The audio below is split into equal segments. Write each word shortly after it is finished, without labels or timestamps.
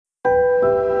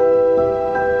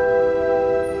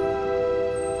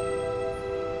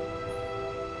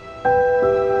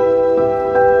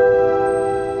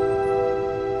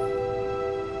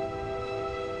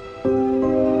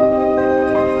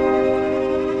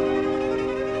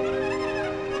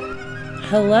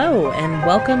Hello, and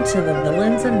welcome to the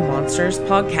Villains and Monsters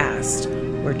podcast,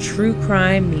 where true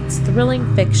crime meets thrilling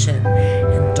fiction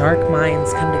and dark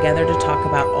minds come together to talk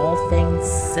about all things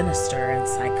sinister and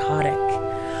psychotic.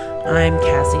 I'm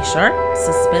Cassie Sharp,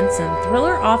 suspense and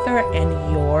thriller author, and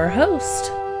your host.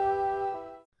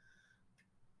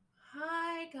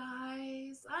 Hi,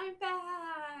 guys. I'm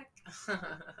back.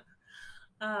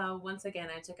 Once again,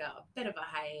 I took a bit of a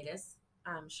hiatus.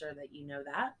 I'm sure that you know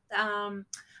that.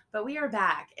 But we are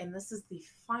back, and this is the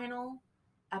final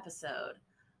episode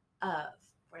of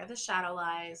Where the Shadow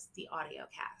Lies, the audio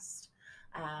cast.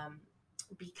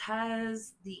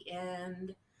 Because the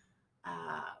end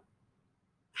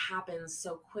happens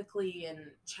so quickly, and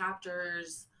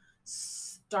chapters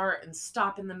start and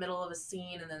stop in the middle of a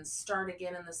scene and then start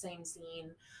again in the same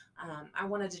scene. I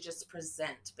wanted to just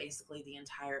present basically the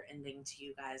entire ending to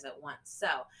you guys at once. So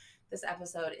this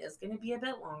episode is going to be a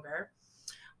bit longer,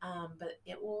 but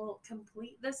it will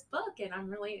complete this book, and I'm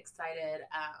really excited.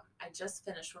 I just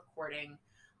finished recording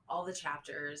all the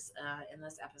chapters in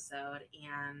this episode,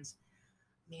 and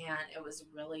man, it was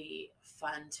really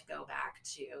fun to go back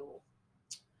to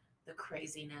the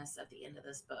craziness at the end of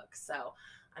this book. So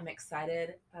I'm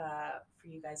excited for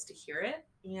you guys to hear it,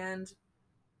 and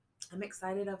I'm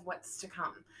excited of what's to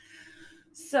come.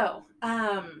 So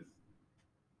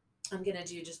I'm going to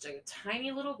do just a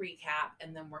tiny little recap,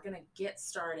 and then we're going to get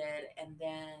started. And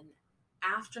then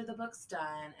after the book's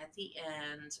done, at the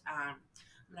end, I'm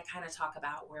going to kind of talk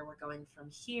about where we're going from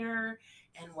here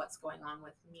and what's going on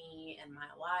with me and my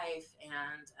life,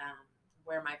 and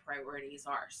where my priorities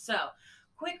are. So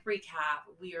quick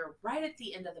recap, we are right at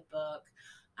the end of the book.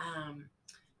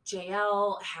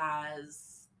 JL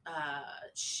has,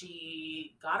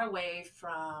 she got away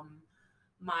from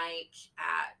Mike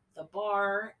at the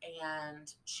bar,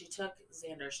 and she took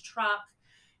Xander's truck,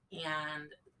 and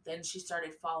then she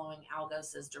started following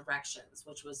Algos's directions,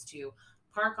 which was to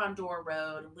park on Door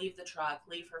Road, leave the truck,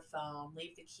 leave her phone,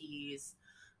 leave the keys,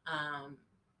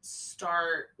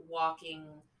 start walking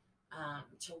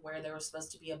to where there was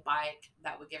supposed to be a bike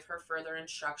that would give her further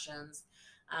instructions.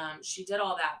 She did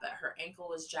all that, but her ankle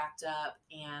was jacked up,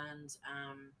 and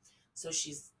so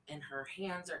her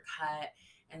hands are cut,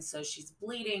 and so she's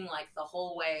bleeding like the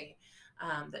whole way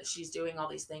that she's doing all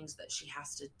these things that she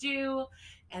has to do.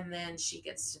 And then she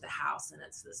gets to the house, and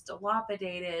it's this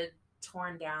dilapidated,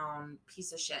 torn down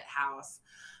piece of shit house.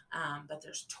 But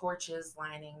there's torches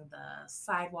lining the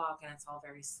sidewalk, and it's all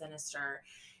very sinister.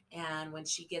 And when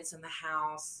she gets in the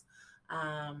house,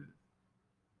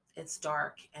 it's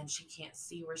dark, and she can't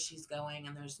see where she's going,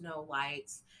 and there's no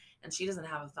lights, and she doesn't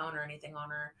have a phone or anything on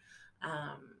her.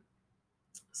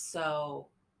 So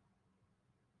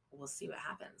we'll see what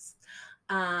happens.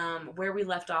 Where we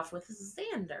left off with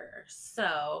Xander.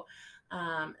 So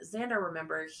Xander,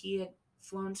 remember, he had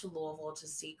flown to Louisville to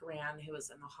see Gran, who was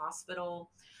in the hospital.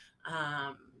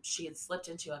 She had slipped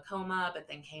into a coma, but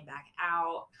then came back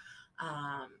out.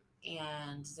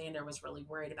 And Xander was really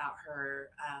worried about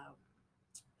her.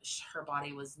 Her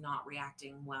body was not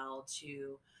reacting well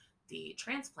to the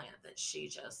transplant that she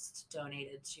just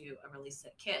donated to a really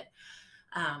sick kid,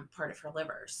 part of her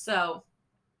liver. So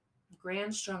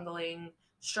Gran's struggling.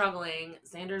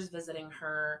 Xander's visiting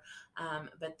her,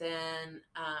 but then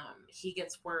he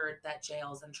gets word that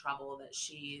JL's in trouble, that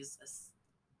she's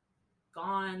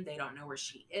gone. They don't know where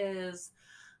she is,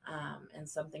 and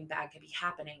something bad could be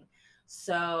happening.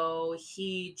 So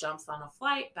he jumps on a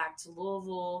flight back to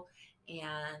Louisville,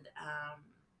 and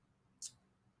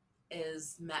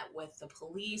is met with the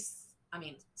police.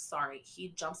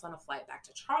 He jumps on a flight back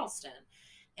to Charleston,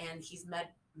 and he's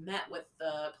met with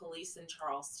the police in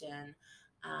Charleston,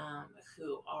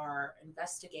 who are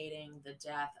investigating the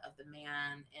death of the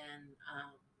man in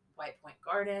White Point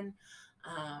Garden,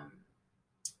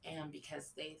 and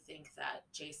because they think that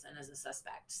Jason is a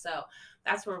suspect. So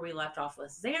that's where we left off with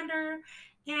Xander,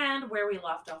 and where we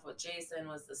left off with Jason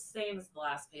was the same as the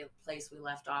last place we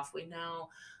left off. We know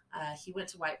he went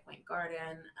to White Point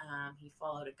Garden. He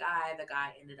followed a guy. The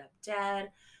guy ended up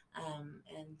dead.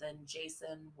 And then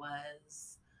Jason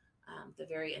was, the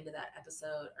very end of that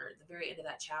episode, or the very end of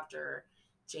that chapter,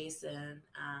 Jason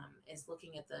is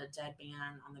looking at the dead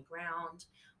man on the ground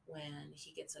when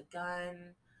he gets a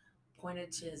gun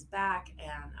pointed to his back,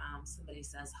 and somebody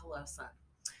says, "Hello, son."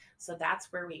 So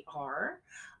that's where we are.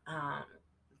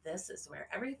 This is where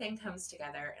everything comes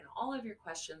together and all of your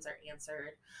questions are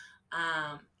answered.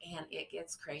 And it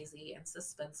gets crazy and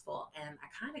suspenseful. And I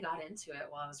kind of got into it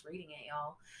while I was reading it,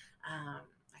 y'all.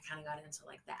 I kind of got into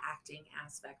like the acting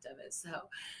aspect of it. So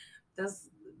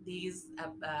these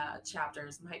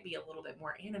chapters might be a little bit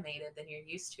more animated than you're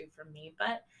used to from me,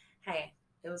 but hey,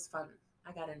 it was fun.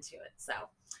 I got into it. So,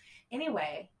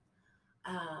 anyway,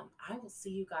 I will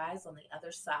see you guys on the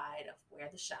other side of Where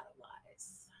the Shadow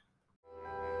Lies.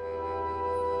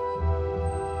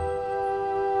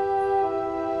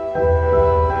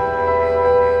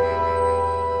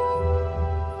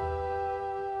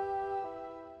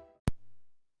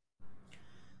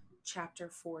 Chapter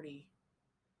 40.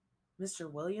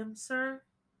 Mr. Williams, sir?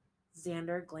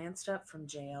 Xander glanced up from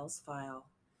JL's file.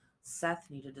 Seth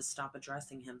needed to stop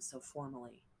addressing him so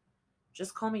formally.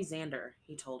 Just call me Xander,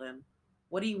 he told him.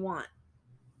 What do you want?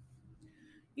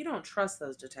 You don't trust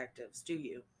those detectives, do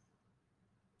you?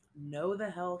 No,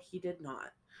 the hell he did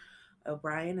not.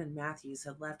 O'Brien and Matthews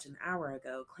had left an hour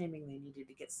ago, claiming they needed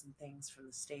to get some things from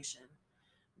the station.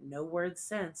 No word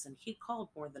since, and he'd called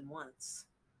more than once.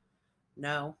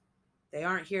 No, they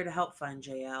aren't here to help find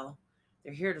JL.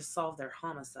 They're here to solve their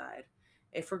homicide.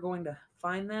 If we're going to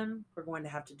find them, we're going to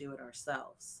have to do it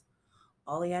ourselves.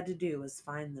 All he had to do was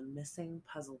find the missing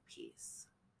puzzle piece.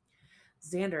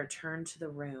 Xander turned to the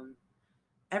room.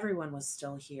 Everyone was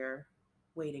still here,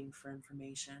 waiting for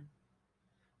information.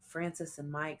 Francis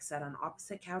and Mike sat on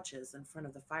opposite couches in front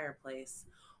of the fireplace,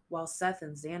 while Seth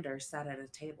and Xander sat at a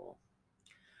table.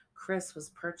 Chris was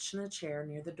perched in a chair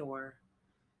near the door.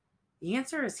 The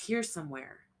answer is here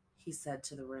somewhere, he said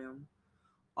to the room.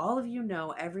 All of you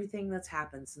know everything that's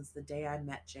happened since the day I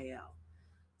met JL.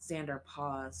 Xander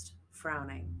paused,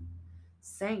 frowning.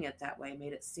 Saying it that way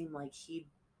made it seem like he'd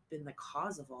been the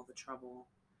cause of all the trouble.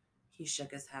 He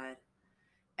shook his head.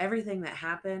 Everything that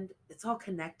happened, it's all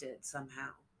connected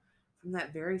somehow. From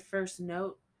that very first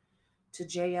note to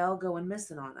JL going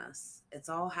missing on us, it's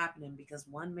all happening because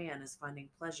one man is finding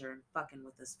pleasure in fucking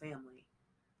with his family.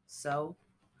 So,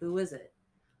 who is it?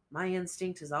 My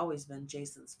instinct has always been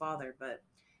Jason's father, but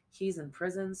he's in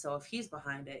prison, so if he's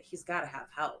behind it, he's got to have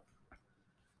help.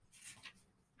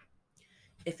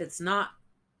 If it's not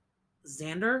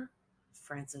Xander,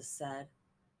 Francis said,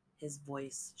 his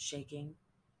voice shaking.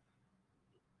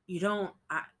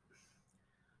 I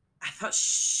thought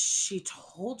she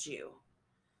told you.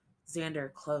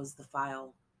 Xander closed the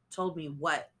file. Told me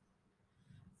what?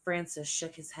 Francis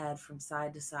shook his head from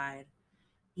side to side.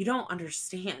 You don't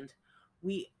understand.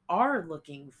 We are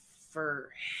looking for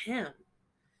him.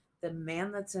 The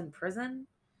man that's in prison?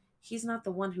 He's not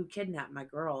the one who kidnapped my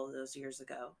girl those years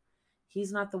ago.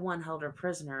 He's not the one held her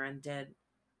prisoner and did,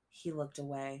 he looked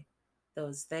away,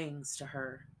 those things to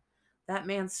her. That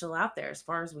man's still out there as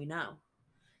far as we know.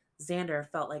 Xander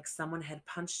felt like someone had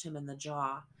punched him in the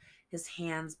jaw. His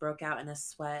hands broke out in a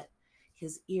sweat.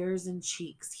 His ears and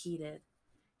cheeks heated.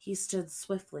 He stood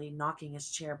swiftly, knocking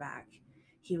his chair back.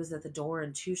 He was at the door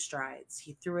in 2 strides.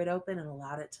 He threw it open and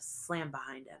allowed it to slam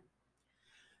behind him.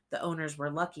 The owners were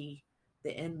lucky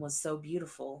the inn was so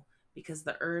beautiful because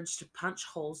the urge to punch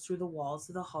holes through the walls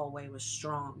of the hallway was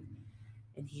strong,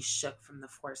 and he shook from the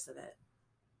force of it.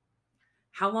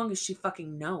 How long has she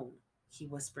fucking known? He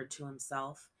whispered to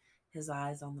himself, his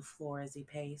eyes on the floor as he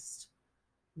paced.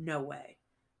 No way.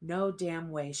 No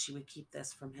damn way she would keep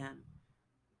this from him.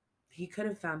 He could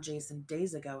have found Jason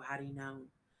days ago had he known.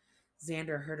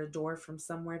 Xander heard a door from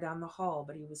somewhere down the hall,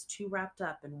 but he was too wrapped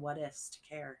up in what-ifs to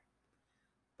care.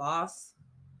 Boss?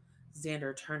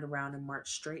 Xander turned around and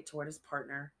marched straight toward his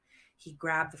partner. He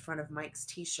grabbed the front of Mike's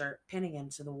t-shirt, pinning him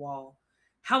to the wall.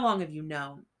 How long have you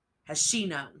known? Has she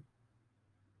known?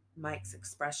 Mike's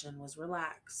expression was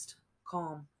relaxed,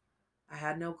 calm. I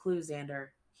had no clue, Xander,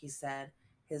 he said,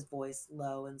 his voice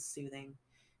low and soothing.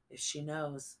 If she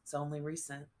knows, it's only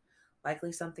recent.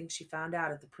 Likely something she found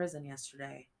out at the prison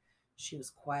yesterday. She was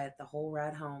quiet the whole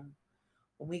ride home.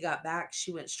 When we got back,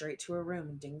 she went straight to her room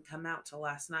and didn't come out till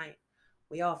last night.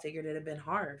 We all figured it had been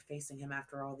hard facing him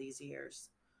after all these years.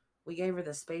 We gave her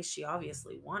the space she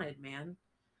obviously wanted, man.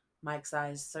 Mike's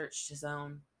eyes searched his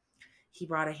own. He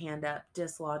brought a hand up,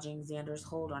 dislodging Xander's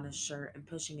hold on his shirt and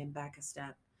pushing him back a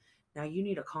step. Now you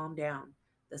need to calm down.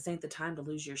 This ain't the time to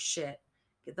lose your shit.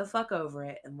 Get the fuck over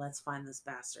it and let's find this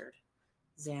bastard.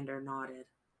 Xander nodded.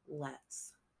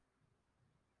 Let's.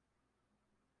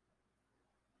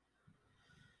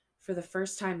 For the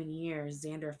first time in years,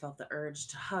 Xander felt the urge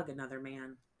to hug another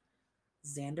man.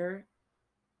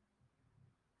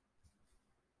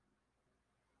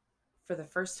 For the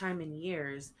first time in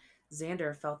years,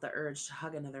 Xander felt the urge to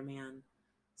hug another man.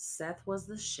 Seth was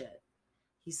the shit.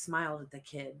 He smiled at the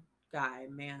kid, guy,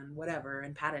 man, whatever,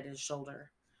 and patted his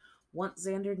shoulder. Once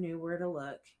Xander knew where to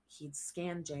look, he'd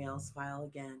scan JL's file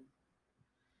again.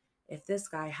 If this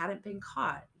guy hadn't been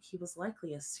caught, he was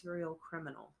likely a serial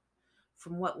criminal.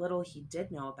 From what little he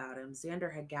did know about him,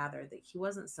 Xander had gathered that he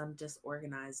wasn't some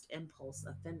disorganized impulse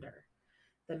offender.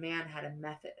 The man had a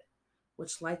method,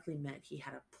 which likely meant he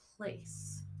had a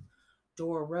place.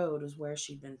 Door Road was where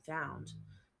she'd been found.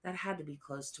 That had to be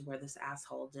close to where this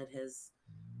asshole did his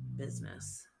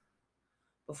business.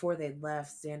 Before they'd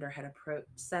left,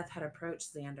 Seth had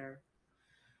approached Xander.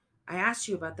 I asked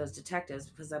you about those detectives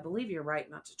because I believe you're right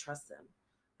not to trust them.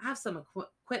 I have some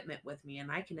equipment with me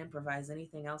and I can improvise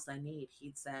anything else I need,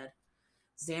 he'd said.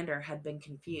 Xander had been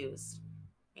confused.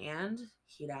 And?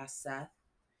 He'd asked Seth.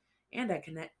 And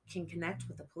can connect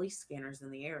with the police scanners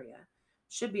in the area.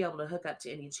 Should be able to hook up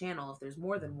to any channel if there's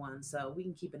more than one, so we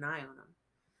can keep an eye on them.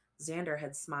 Xander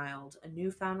had smiled, a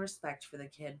newfound respect for the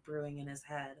kid brewing in his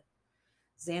head.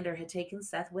 Xander had taken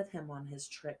Seth with him on his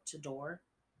trip to Door.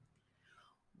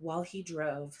 While he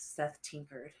drove, Seth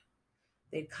tinkered.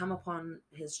 They'd come upon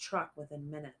his truck within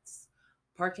minutes.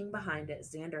 Parking behind it,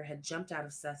 Xander had jumped out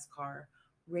of Seth's car,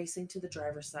 racing to the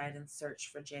driver's side in search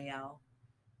for JL,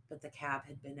 but the cab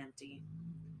had been empty.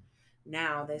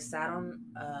 Now they sat on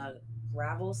a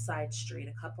gravel side street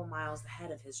a couple miles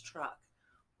ahead of his truck,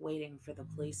 waiting for the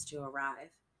police to arrive.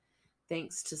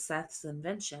 Thanks to Seth's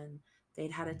invention,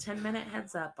 they'd had a 10-minute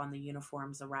heads up on the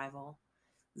uniform's arrival.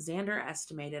 Xander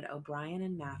estimated O'Brien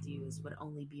and Matthews would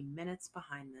only be minutes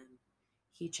behind them.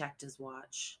 He checked his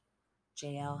watch.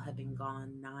 JL had been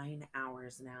gone 9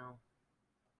 hours now.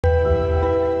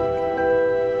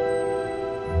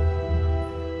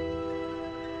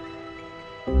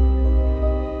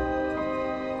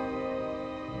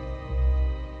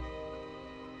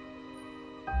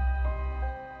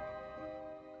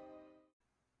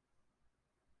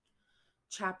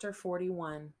 Chapter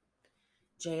 41.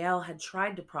 JL had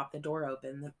tried to prop the door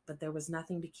open, but there was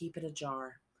nothing to keep it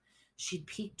ajar. She'd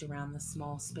peeked around the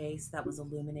small space that was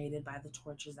illuminated by the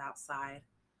torches outside.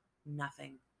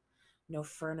 Nothing. No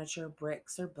furniture,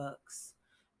 bricks, or books.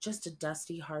 Just a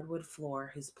dusty hardwood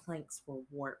floor whose planks were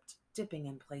warped, dipping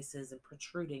in places and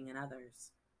protruding in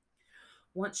others.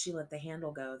 Once she let the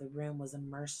handle go, the room was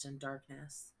immersed in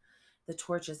darkness. The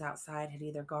torches outside had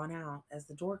either gone out as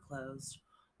the door closed,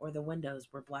 or the windows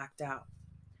were blacked out.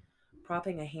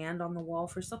 Propping a hand on the wall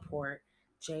for support,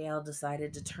 JL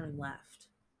decided to turn left.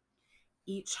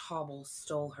 Each hobble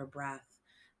stole her breath,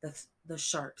 the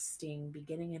sharp sting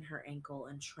beginning in her ankle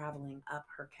and traveling up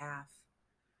her calf.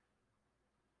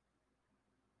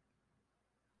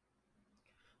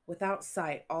 Without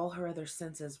sight, all her other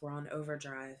senses were on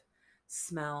overdrive.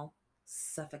 Smell,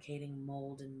 suffocating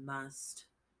mold and must.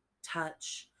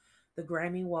 Touch, the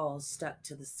grimy walls stuck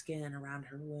to the skin around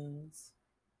her wounds.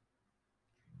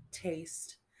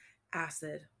 Taste,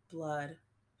 acid, blood,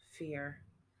 fear.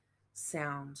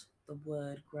 Sound, the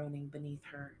wood groaning beneath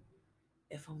her.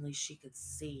 If only she could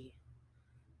see.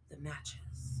 The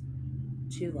matches.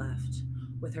 2 left.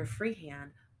 With her free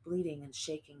hand, bleeding and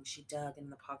shaking, she dug in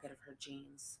the pocket of her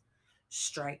jeans.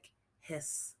 Strike,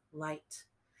 hiss, light.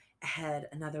 Ahead,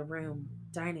 another room,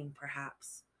 dining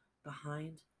perhaps.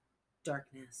 Behind,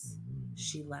 darkness.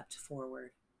 She leapt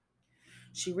forward.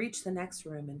 She reached the next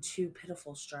room in 2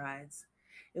 pitiful strides.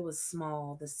 It was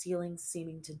small, the ceiling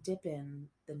seeming to dip in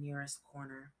the nearest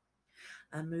corner.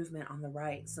 A movement on the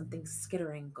right, something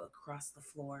skittering across the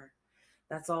floor.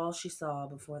 That's all she saw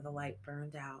before the light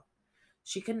burned out.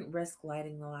 She couldn't risk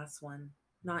lighting the last one.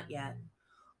 Not yet.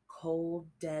 Cold,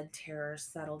 dead terror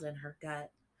settled in her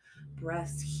gut.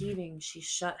 Breast heaving, she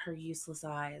shut her useless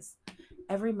eyes.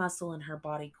 Every muscle in her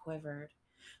body quivered.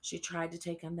 She tried to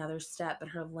take another step, but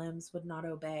her limbs would not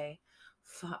obey.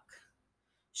 Fuck.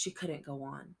 She couldn't go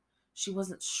on. She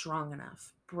wasn't strong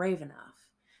enough, brave enough.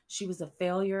 She was a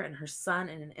failure, and her son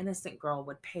and an innocent girl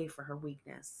would pay for her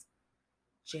weakness.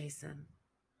 Jason.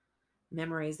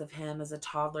 Memories of him as a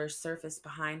toddler surfaced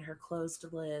behind her closed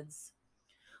lids.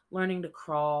 Learning to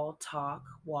crawl, talk,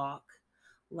 walk,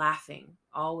 laughing,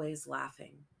 always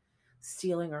laughing,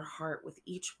 stealing her heart with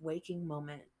each waking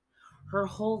moment. Her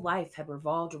whole life had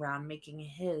revolved around making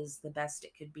his the best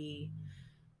it could be,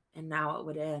 and now it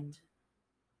would end.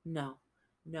 No,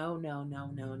 no, no, no,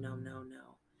 no, no, no,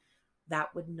 no.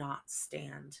 That would not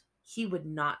stand. He would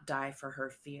not die for her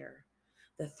fear.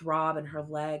 The throb in her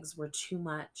legs were too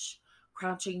much.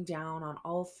 Crouching down on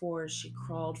all fours, she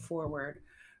crawled forward.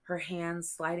 Her hands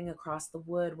sliding across the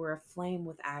wood were aflame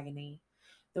with agony.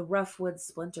 The rough wood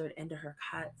splintered into her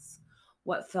cuts.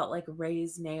 What felt like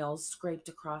raised nails scraped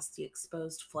across the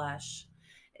exposed flesh.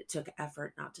 It took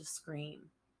effort not to scream,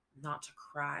 not to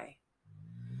cry.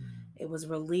 It was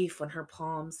relief when her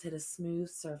palms hit a smooth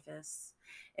surface.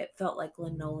 It felt like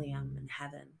linoleum in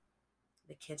heaven.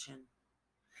 The kitchen.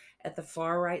 At the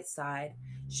far right side,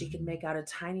 she could make out a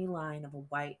tiny line of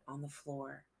white on the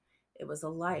floor. It was a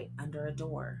light under a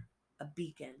door, a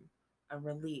beacon, a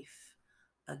relief,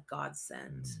 a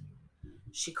godsend.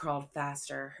 She crawled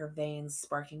faster, her veins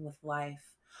sparking with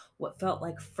life. What felt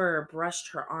like fur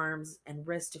brushed her arms and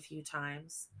wrist a few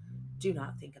times. Do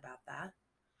not think about that.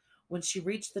 When she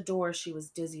reached the door, she was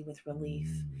dizzy with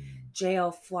relief.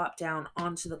 JL flopped down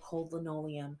onto the cold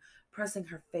linoleum, pressing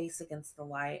her face against the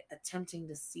light, attempting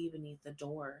to see beneath the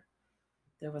door.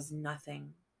 There was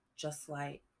nothing, just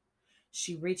light.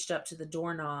 She reached up to the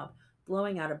doorknob,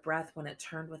 blowing out a breath when it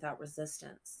turned without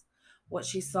resistance. What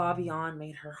she saw beyond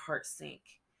made her heart sink.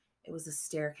 It was a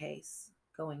staircase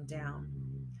going down.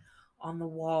 On the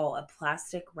wall, a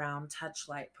plastic round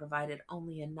touchlight provided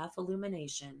only enough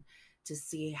illumination to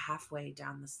see halfway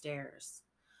down the stairs.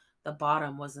 The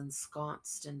bottom was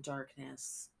ensconced in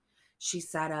darkness. She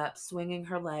sat up, swinging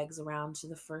her legs around to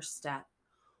the first step.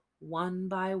 One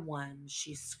by one,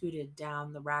 she scooted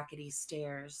down the rackety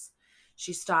stairs.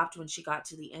 She stopped when she got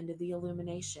to the end of the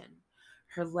illumination.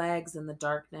 Her legs in the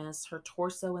darkness, her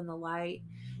torso in the light.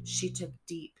 She took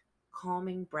deep,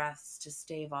 calming breaths to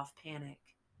stave off panic.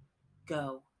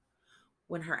 Go.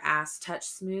 When her ass touched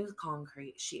smooth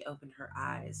concrete, she opened her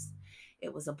eyes.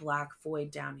 It was a black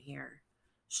void down here.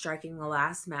 Striking the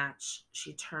last match,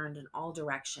 she turned in all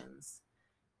directions.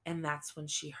 And that's when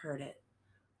she heard it.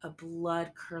 A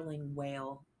blood-curdling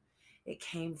wail. It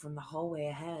came from the hallway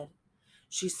ahead.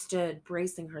 She stood,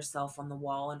 bracing herself on the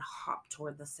wall, and hopped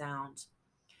toward the sound.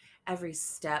 Every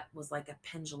step was like a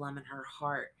pendulum in her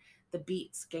heart, the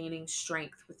beats gaining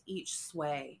strength with each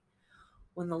sway.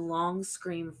 When the long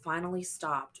scream finally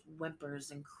stopped,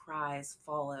 whimpers and cries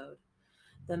followed.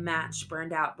 The match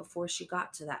burned out before she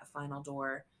got to that final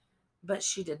door, but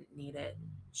she didn't need it.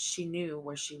 She knew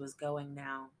where she was going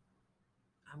now.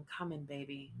 I'm coming,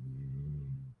 baby.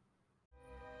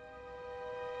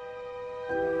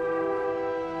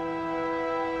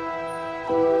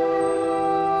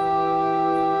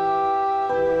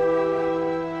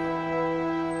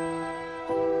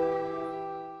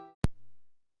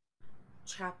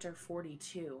 Chapter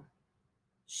 42.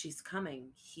 She's coming,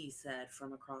 he said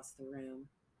from across the room.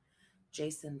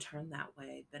 Jason turned that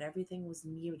way, but everything was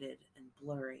muted and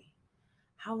blurry.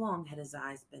 How long had his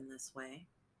eyes been this way?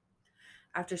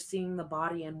 After seeing the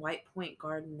body in White Point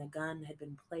Garden, a gun had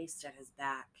been placed at his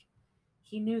back.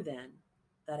 He knew then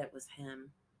that it was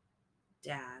him,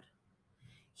 Dad.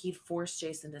 He'd forced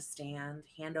Jason to stand,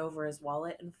 hand over his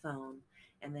wallet and phone,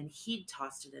 and then he'd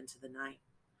tossed it into the night.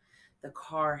 The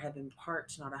car had been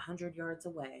parked not 100 yards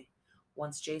away.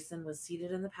 Once Jason was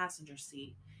seated in the passenger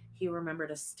seat, he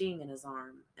remembered a sting in his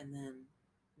arm, and then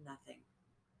nothing.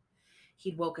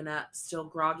 He'd woken up, still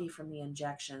groggy from the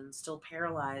injection, still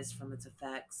paralyzed from its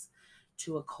effects,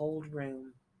 to a cold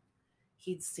room.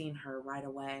 He'd seen her right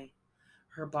away.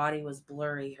 Her body was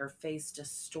blurry, her face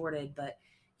distorted, but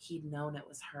he'd known it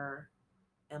was her,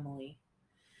 Emily.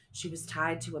 She was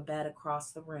tied to a bed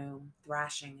across the room,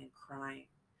 thrashing and crying.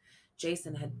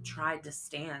 Jason had tried to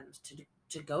stand,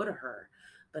 to go to her,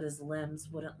 but his limbs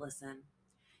wouldn't listen.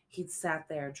 He'd sat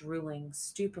there, drooling,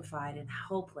 stupefied and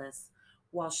helpless,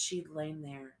 while she'd lain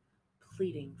there,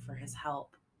 pleading for his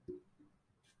help.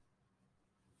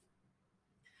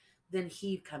 Then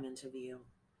he'd come into view.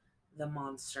 The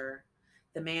monster.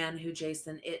 The man who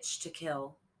Jason itched to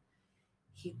kill.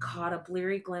 He caught a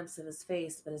bleary glimpse of his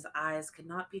face, but his eyes could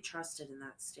not be trusted in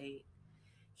that state.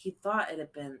 He thought it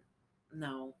had been...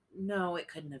 No, it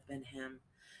couldn't have been him.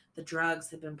 The drugs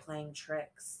had been playing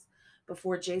tricks.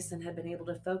 Before Jason had been able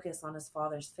to focus on his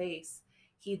father's face,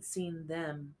 he'd seen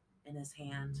them in his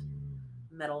hand.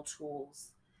 Metal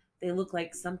tools. They looked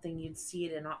like something you'd see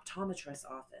at an optometrist's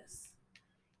office.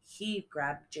 He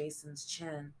grabbed Jason's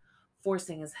chin,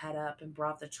 forcing his head up, and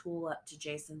brought the tool up to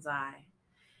Jason's eye.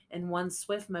 In one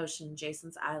swift motion,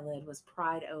 Jason's eyelid was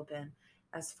pried open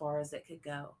as far as it could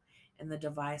go, and the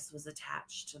device was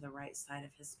attached to the right side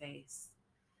of his face.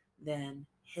 Then,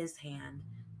 his hand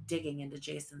digging into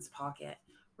Jason's pocket,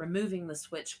 removing the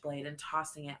switchblade and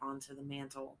tossing it onto the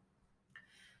mantel.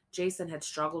 Jason had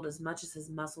struggled as much as his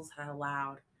muscles had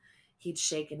allowed. He'd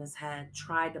shaken his head,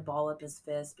 tried to ball up his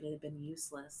fist, but it had been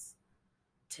useless.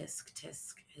 Tisk,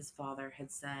 tisk, his father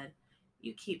had said.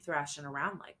 You keep thrashing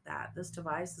around like that. This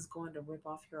device is going to rip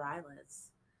off your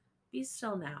eyelids. Be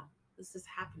still now. This is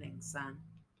happening, son.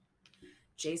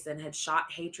 Jason had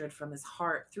shot hatred from his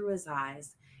heart through his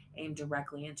eyes, aimed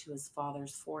directly into his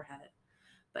father's forehead.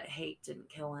 But hate didn't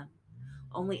kill him.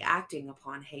 Only acting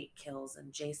upon hate kills,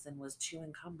 and Jason was too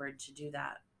encumbered to do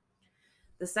that.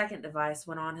 The second device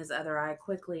went on his other eye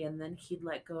quickly, and then he'd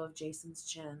let go of Jason's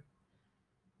chin.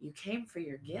 You came for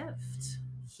your gift,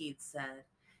 he'd said,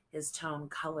 his tone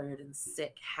colored in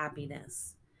sick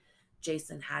happiness.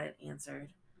 Jason hadn't answered.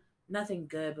 Nothing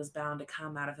good was bound to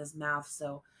come out of his mouth,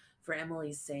 so For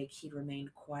Emily's sake, he'd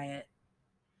remained quiet.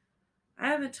 I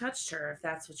haven't touched her, if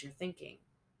that's what you're thinking.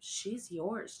 She's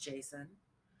yours, Jason.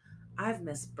 I've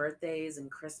missed birthdays and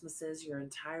Christmases your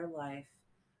entire life.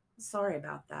 Sorry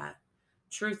about that.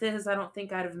 Truth is, I don't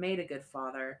think I'd have made a good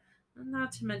father,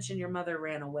 not to mention your mother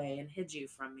ran away and hid you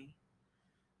from me.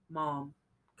 Mom.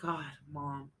 God,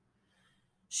 Mom.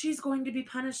 She's going to be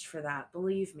punished for that,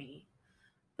 believe me.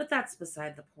 But that's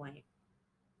beside the point.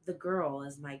 The girl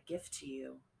is my gift to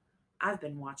you. I've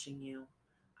been watching you.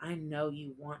 I know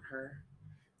you want her.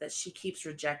 That she keeps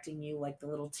rejecting you like the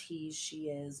little tease she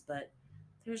is, but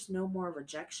there's no more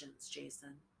rejections,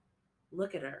 Jason.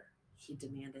 Look at her, he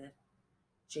demanded.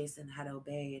 Jason had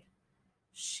obeyed.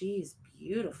 She's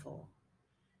beautiful.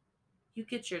 You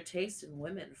get your taste in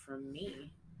women from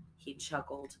me, he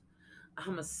chuckled.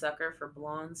 I'm a sucker for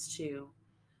blondes, too.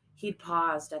 He'd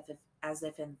paused as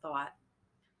if in thought.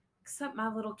 Except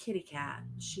my little kitty cat.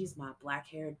 She's my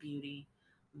black-haired beauty,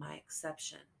 my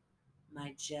exception,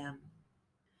 my gem.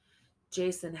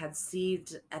 Jason had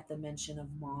seethed at the mention of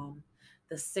Mom.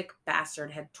 The sick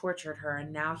bastard had tortured her,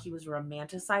 and now he was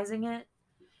romanticizing it.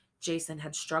 Jason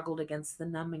had struggled against the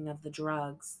numbing of the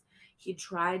drugs. He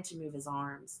tried to move his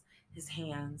arms, his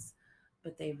hands,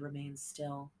 but they remained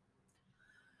still.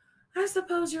 I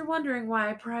suppose you're wondering why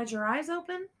I pried your eyes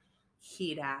open?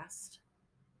 He'd asked.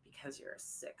 Because you're a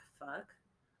sick fuck.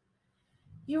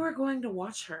 You are going to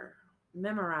watch her,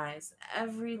 memorize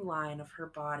every line of her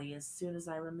body as soon as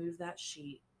I remove that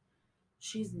sheet.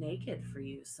 She's naked for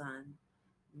you, son.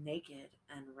 Naked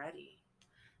and ready.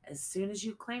 As soon as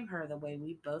you claim her the way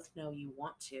we both know you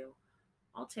want to,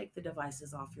 I'll take the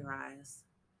devices off your eyes.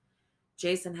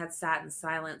 Jason had sat in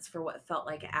silence for what felt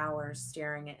like hours,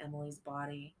 staring at Emily's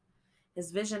body.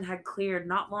 His vision had cleared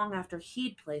not long after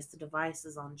he'd placed the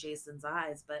devices on Jason's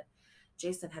eyes, but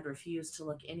Jason had refused to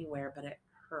look anywhere but at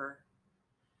her.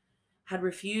 Had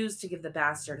refused to give the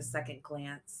bastard a second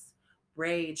glance.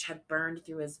 Rage had burned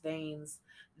through his veins.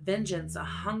 Vengeance, a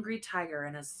hungry tiger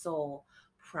in his soul,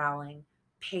 prowling,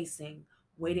 pacing,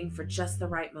 waiting for just the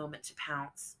right moment to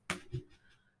pounce.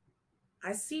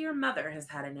 I see your mother has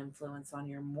had an influence on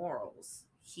your morals,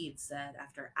 he'd said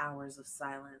after hours of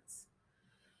silence.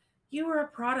 You are a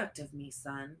product of me,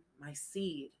 son, my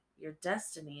seed. Your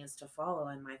destiny is to follow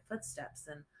in my footsteps,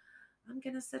 and I'm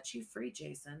going to set you free,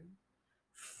 Jason.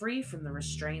 Free from the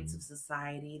restraints of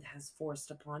society that has forced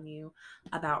upon you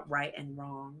about right and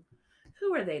wrong.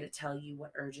 Who are they to tell you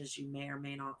what urges you may or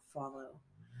may not follow?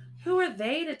 Who are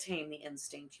they to tame the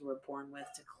instinct you were born with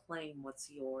to claim what's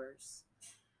yours?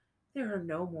 There are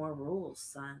no more rules,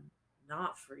 son.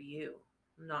 Not for you.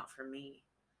 Not for me.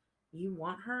 You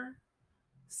want her?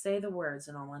 Say the words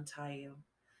and I'll untie you.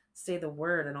 Say the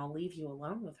word and I'll leave you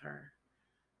alone with her.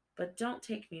 But don't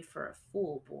take me for a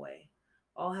fool, boy.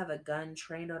 I'll have a gun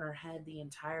trained on her head the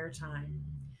entire time.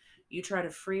 You try to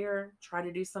free her, try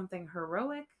to do something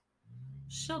heroic,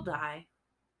 she'll die.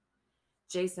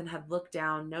 Jason had looked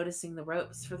down, noticing the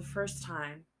ropes for the first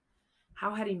time.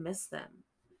 How had he missed them?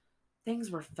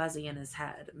 Things were fuzzy in his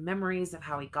head. Memories of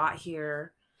how he got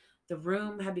here. The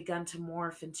room had begun to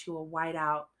morph into a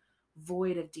whiteout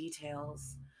void of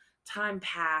details. Time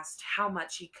passed, how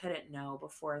much he couldn't know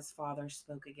before his father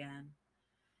spoke again.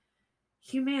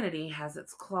 Humanity has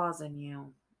its claws in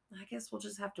you. I guess we'll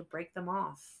just have to break them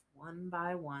off, one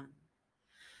by one.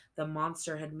 The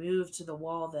monster had moved to the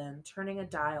wall then, turning a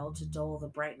dial to dull the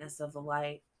brightness of the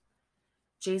light.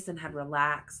 Jason had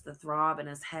relaxed, the throb in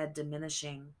his head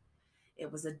diminishing.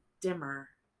 It was a dimmer,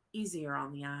 easier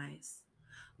on the eyes.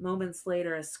 Moments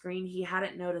later, a screen he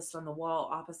hadn't noticed on the wall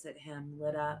opposite him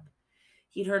lit up.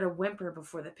 He'd heard a whimper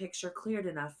before the picture cleared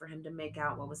enough for him to make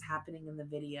out what was happening in the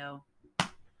video.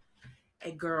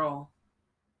 A girl,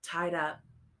 tied up,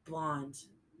 blonde,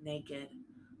 naked,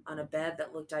 on a bed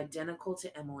that looked identical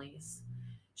to Emily's.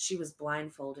 She was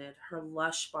blindfolded. Her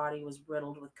lush body was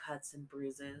riddled with cuts and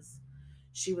bruises.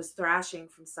 She was thrashing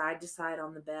from side to side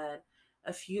on the bed,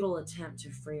 a futile attempt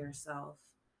to free herself.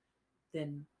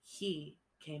 Then he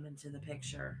came into the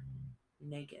picture,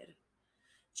 naked.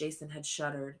 Jason had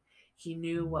shuddered. He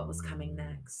knew what was coming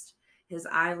next. His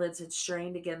eyelids had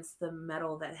strained against the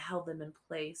metal that held them in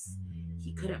place.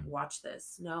 He couldn't watch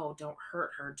this. No, don't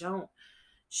hurt her, don't.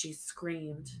 She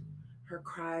screamed. Her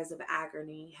cries of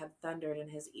agony had thundered in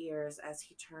his ears as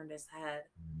he turned his head.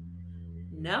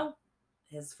 No,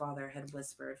 his father had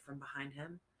whispered from behind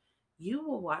him. You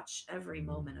will watch every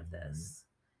moment of this,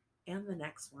 and the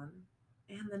next one,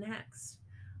 and the next.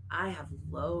 I have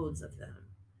loads of them.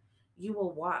 You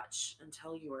will watch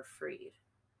until you are freed.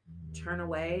 Turn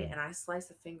away and I slice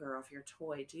a finger off your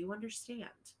toy. Do you understand?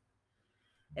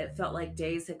 It felt like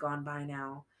days had gone by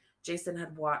now. Jason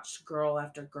had watched girl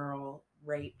after girl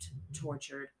raped,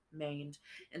 tortured, maimed,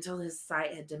 until his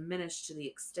sight had diminished to the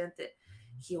extent that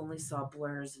he only saw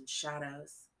blurs and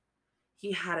shadows.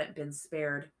 He hadn't been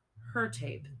spared her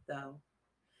tape, though.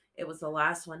 It was the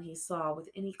last one he saw with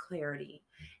any clarity,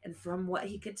 and from what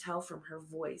he could tell from her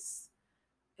voice,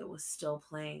 it was still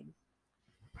playing.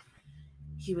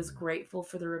 He was grateful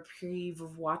for the reprieve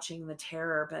of watching the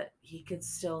terror, but he could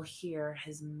still hear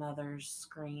his mother's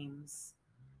screams,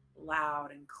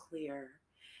 loud and clear.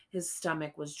 His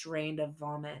stomach was drained of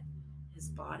vomit, his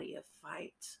body of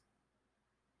fight.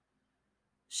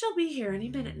 "She'll be here any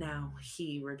minute now,"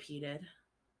 he repeated.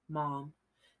 Mom.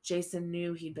 Jason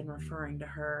knew he'd been referring to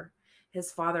her.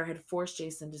 His father had forced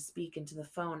Jason to speak into the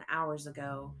phone hours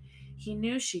ago. He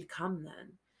knew she'd come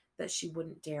then, that she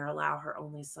wouldn't dare allow her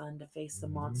only son to face the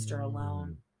monster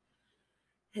alone.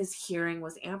 His hearing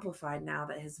was amplified now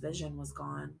that his vision was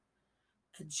gone.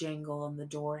 A jangle on the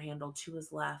door handle to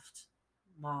his left.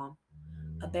 Mom.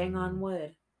 A bang on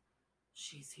wood.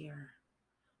 She's here.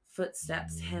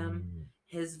 Footsteps, him,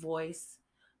 his voice.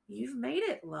 "You've made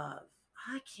it, love.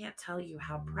 I can't tell you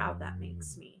how proud that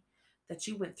makes me, that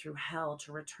you went through hell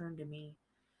to return to me.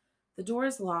 The door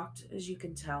is locked, as you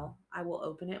can tell. I will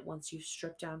open it once you've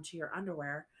stripped down to your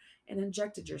underwear and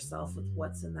injected yourself with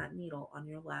what's in that needle on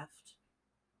your left.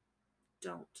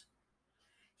 Don't."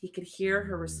 He could hear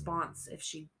her response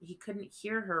he couldn't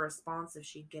hear her response if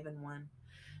she'd given one.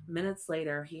 Minutes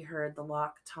later, he heard the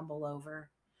lock tumble over.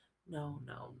 No,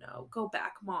 no, no. Go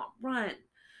back, Mom. Run.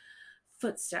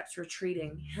 Footsteps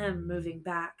retreating, him moving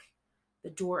back.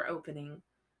 The door opening.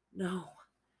 No.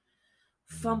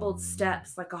 Fumbled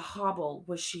steps like a hobble.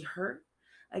 Was she hurt?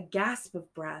 A gasp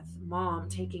of breath. Mom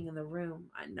taking in the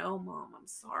room. "I know, Mom. I'm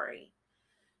sorry."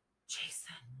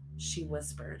 "Jason," she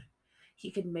whispered.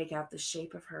 He could make out the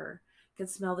shape of her, could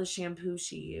smell the shampoo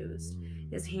she used.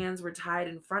 His hands were tied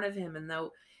in front of him, and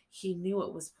though he knew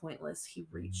it was pointless, he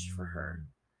reached for her.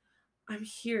 "I'm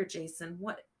here, Jason.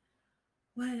 What?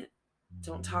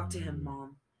 Don't talk to him,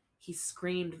 Mom." He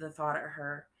screamed the thought at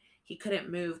her. He couldn't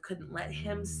move, couldn't let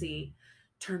him see.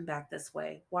 "Turn back this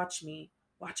way. Watch me.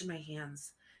 Watch my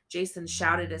hands." Jason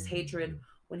shouted his hatred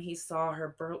when he saw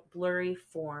her blurry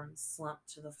form slump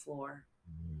to the floor.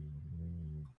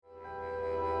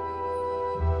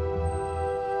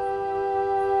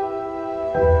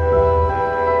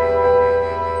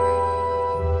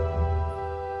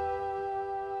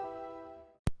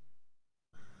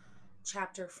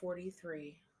 Chapter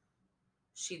 43.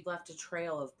 She'd left a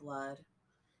trail of blood.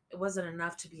 It wasn't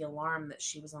enough to be alarmed that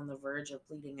she was on the verge of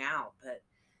bleeding out, but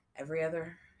every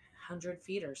other 100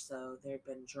 feet or so, there'd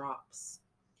been drops.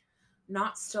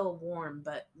 Not still warm,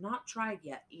 but not dried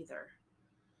yet either.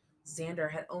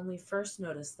 Xander had only first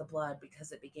noticed the blood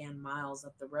because it began miles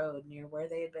up the road near where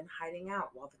they had been hiding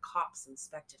out while the cops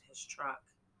inspected his truck.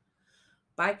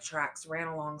 Bike tracks ran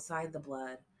alongside the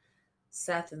blood.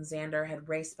 Seth and Xander had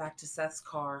raced back to Seth's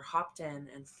car, hopped in,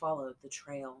 and followed the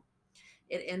trail.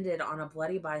 It ended on a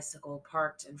bloody bicycle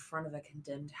parked in front of a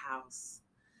condemned house.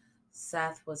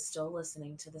 Seth was still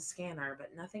listening to the scanner,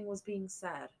 but nothing was being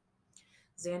said.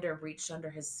 Xander reached under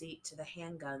his seat to the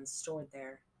handguns stored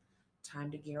there.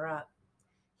 Time to gear up.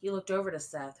 He looked over to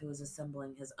Seth, who was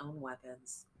assembling his own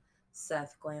weapons.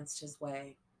 Seth glanced his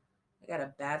way. "I got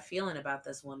a bad feeling about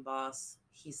this one, boss,"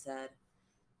 he said.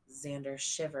 Xander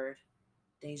shivered.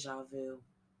 Deja vu.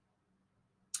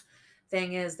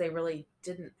 Thing is, they really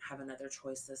didn't have another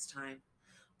choice this time.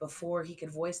 Before he could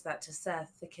voice that to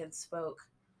Seth, the kid spoke.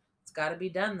 "It's got to be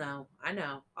done, though. I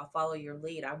know. I'll follow your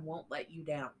lead. I won't let you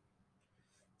down."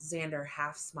 Xander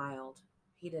half smiled.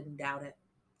 He didn't doubt it.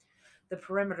 The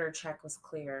perimeter check was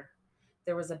clear.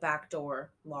 There was a back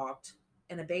door, locked,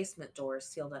 and a basement door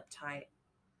sealed up tight.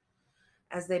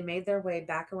 As they made their way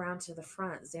back around to the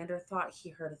front, Xander thought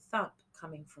he heard a thump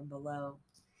coming from below.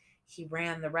 He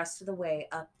ran the rest of the way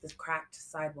up the cracked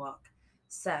sidewalk,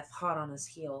 Seth hot on his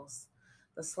heels.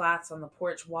 The slats on the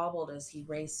porch wobbled as he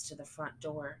raced to the front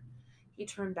door. He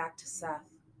turned back to Seth.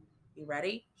 "You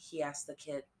ready?" he asked the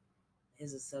kid,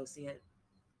 his associate.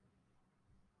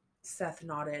 Seth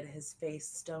nodded, his face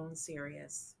stone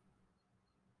serious.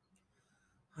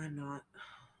 "I'm not."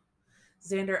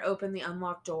 Xander opened the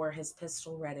unlocked door, his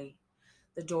pistol ready.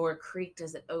 The door creaked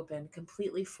as it opened,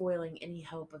 completely foiling any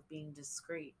hope of being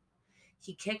discreet.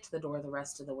 He kicked the door the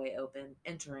rest of the way open,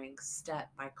 entering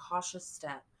step by cautious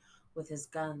step, with his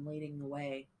gun leading the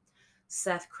way.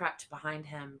 Seth crept behind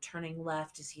him, turning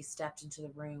left as he stepped into the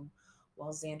room,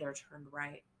 while Xander turned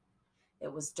right. It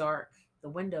was dark, the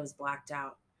windows blacked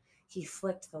out. He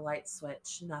flicked the light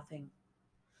switch. Nothing.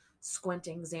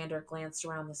 Squinting, Xander glanced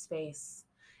around the space.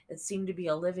 It seemed to be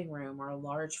a living room or a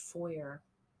large foyer.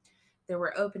 There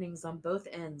were openings on both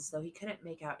ends, though he couldn't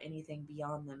make out anything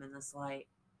beyond them in this light.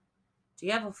 Do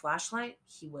you have a flashlight?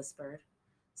 He whispered.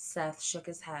 Seth shook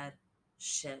his head.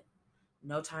 Shit.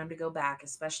 No time to go back,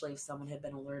 especially if someone had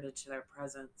been alerted to their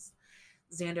presence.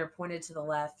 Xander pointed to the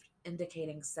left,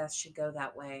 indicating Seth should go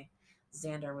that way.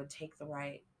 Xander would take the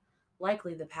right.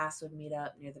 Likely the paths would meet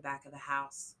up near the back of the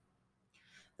house.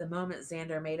 The moment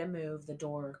Xander made a move, the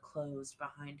door closed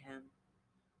behind him.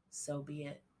 So be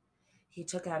it. He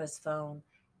took out his phone,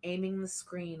 aiming the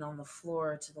screen on the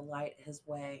floor to the light his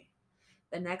way.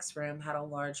 The next room had a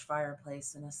large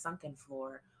fireplace and a sunken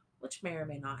floor, which may or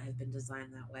may not have been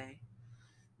designed that way.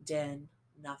 Din,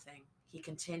 nothing. He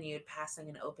continued, passing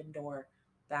an open door,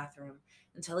 bathroom,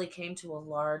 until he came to a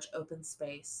large open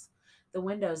space. The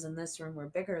windows in this room were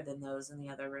bigger than those in the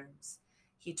other rooms.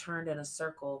 He turned in a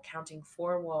circle, counting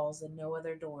 4 walls and no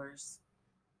other doors.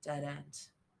 Dead end.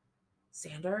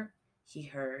 Xander? He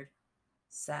heard.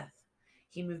 Seth.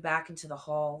 He moved back into the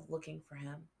hall, looking for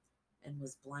him, and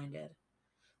was blinded.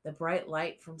 The bright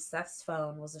light from Seth's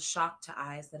phone was a shock to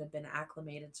eyes that had been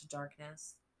acclimated to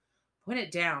darkness. Point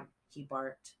it down, he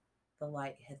barked. The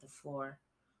light hit the floor.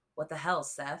 What the hell,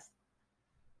 Seth?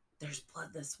 There's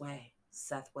blood this way,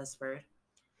 Seth whispered.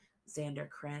 Xander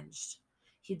cringed.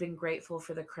 He'd been grateful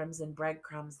for the crimson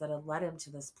breadcrumbs that had led him to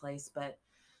this place, but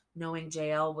knowing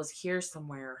JL was here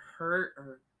somewhere, hurt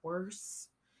or worse,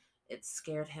 it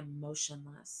scared him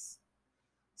motionless.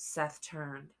 Seth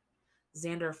turned.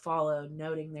 Xander followed,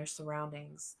 noting their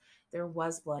surroundings. There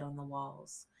was blood on the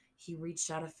walls. He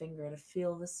reached out a finger to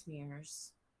feel the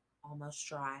smears, almost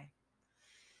dry.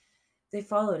 They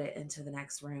followed it into the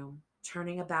next room.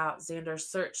 Turning about, Xander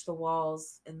searched the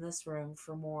walls in this room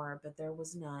for more, but there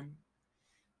was none.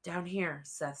 Down here,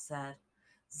 Seth said.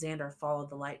 Xander followed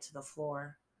the light to the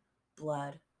floor.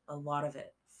 Blood, a lot of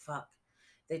it. Fuck.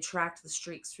 They tracked the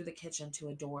streaks through the kitchen to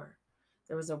a door.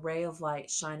 There was a ray of light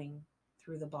shining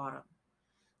through the bottom.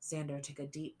 Xander took a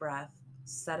deep breath,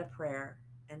 said a prayer,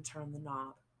 and turned the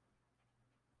knob.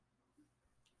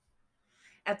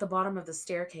 At the bottom of the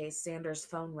staircase, Xander's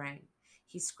phone rang.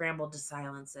 He scrambled to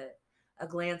silence it. A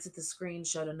glance at the screen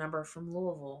showed a number from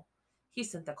Louisville. He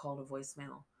sent the call to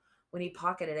voicemail. When he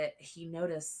pocketed it, he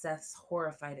noticed Seth's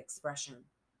horrified expression.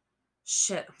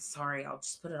 Shit, I'm sorry, I'll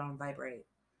just put it on vibrate.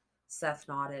 Seth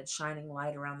nodded, shining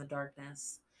light around the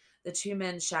darkness. The 2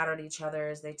 men shadowed each other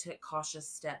as they took cautious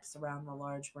steps around the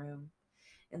large room.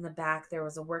 In the back, there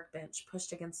was a workbench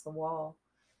pushed against the wall.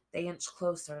 They inched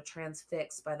closer,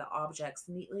 transfixed by the objects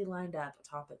neatly lined up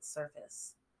atop its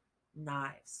surface.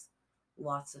 Knives.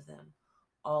 Lots of them.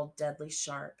 All deadly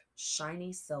sharp,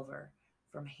 shiny silver,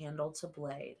 from handle to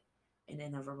blade, and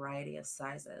in a variety of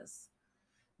sizes.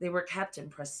 They were kept in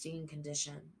pristine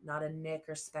condition, not a nick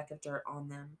or speck of dirt on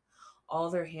them.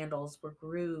 All their handles were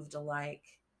grooved alike,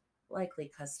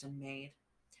 likely custom made.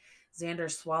 Xander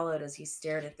swallowed as he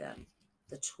stared at them,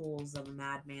 the tools of a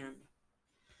madman.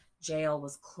 Jail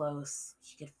was close.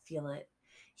 He could feel it.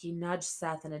 He nudged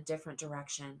Seth in a different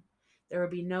direction. There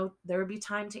would be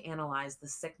time to analyze the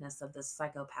sickness of this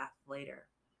psychopath later.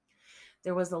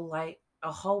 There was a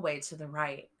hallway to the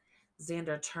right.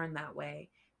 Xander turned that way,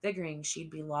 figuring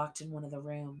she'd be locked in one of the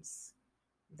rooms.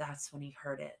 That's when he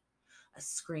heard it. A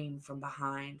scream from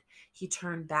behind. He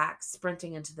turned back,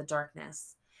 sprinting into the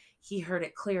darkness. He heard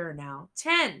it clearer now.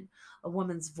 10! A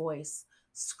woman's voice.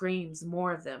 Screams,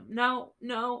 more of them. No,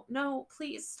 no, no,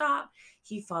 please stop.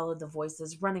 He followed the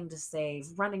voices, running to save,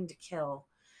 running to kill.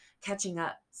 Catching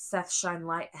up, Seth shined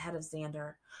light ahead of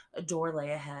Xander. A door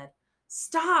lay ahead.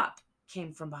 Stop!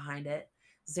 Came from behind it.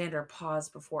 Xander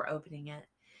paused before opening it.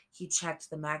 He checked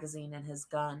the magazine and his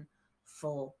gun.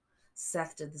 Full.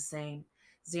 Seth did the same.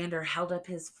 Xander held up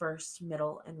his first,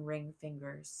 middle, and ring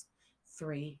fingers.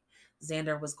 3.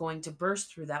 Xander was going to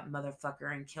burst through that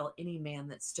motherfucker and kill any man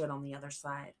that stood on the other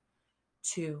side.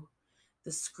 2.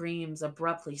 The screams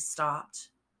abruptly stopped.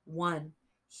 1.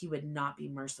 He would not be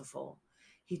merciful.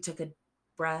 He took a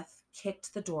breath,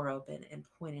 kicked the door open, and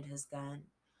pointed his gun.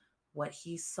 What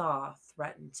he saw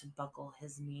threatened to buckle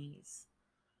his knees.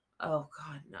 Oh,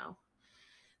 God, no.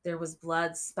 There was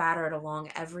blood spattered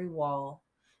along every wall.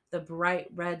 The bright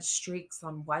red streaks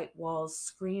on white walls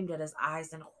screamed at his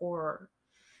eyes in horror.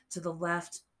 To the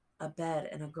left, a bed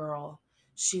and a girl.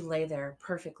 She lay there,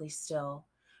 perfectly still,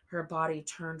 her body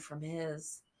turned from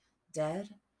his. Dead?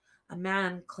 A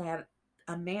man clad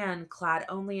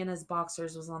only in his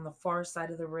boxers was on the far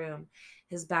side of the room,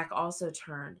 his back also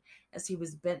turned, as he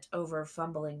was bent over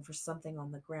fumbling for something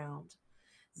on the ground.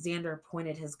 Xander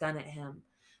pointed his gun at him.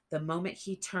 The moment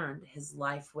he turned, his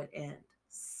life would end.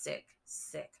 Sick,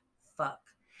 sick fuck.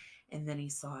 And then he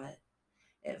saw it.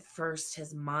 At first,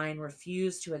 his mind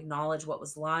refused to acknowledge what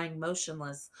was lying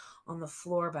motionless on the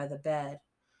floor by the bed.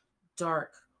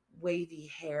 Dark, wavy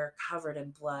hair covered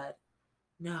in blood.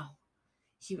 No,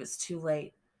 he was too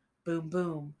late. Boom,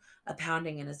 boom, a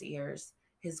pounding in his ears.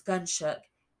 His gun shook.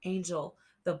 Angel,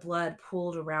 the blood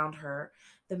pooled around her.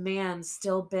 The man,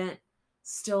 still bent,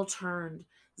 still turned.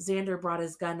 Xander brought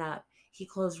his gun up. He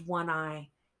closed one eye.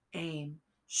 Aim.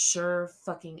 Sure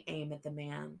fucking aim at the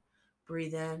man.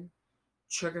 Breathe in.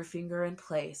 Trigger finger in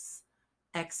place.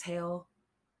 Exhale.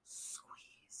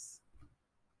 Squeeze.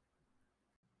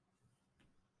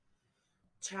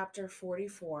 Chapter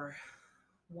 44.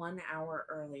 1 hour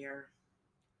earlier.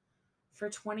 For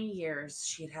 20 years,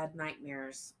 she'd had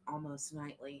nightmares almost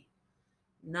nightly.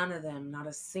 None of them, not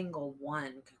a single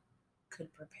one,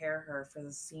 could prepare her for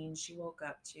the scene she woke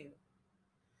up to.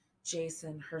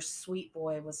 Jason, her sweet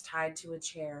boy, was tied to a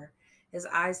chair, his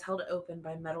eyes held open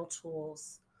by metal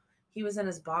tools. He was in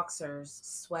his boxers,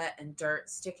 sweat and dirt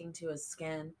sticking to his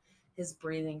skin, his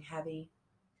breathing heavy.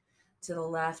 To the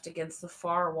left, against the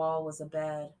far wall, was a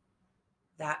bed.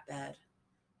 That bed.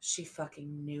 She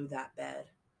fucking knew that bed.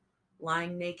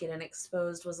 Lying naked and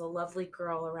exposed was a lovely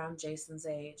girl around Jason's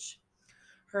age.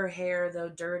 Her hair, though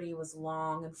dirty, was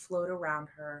long and flowed around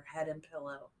her head and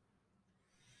pillow.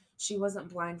 She wasn't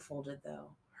blindfolded, though.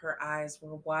 Her eyes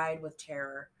were wide with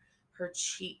terror, her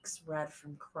cheeks red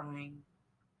from crying.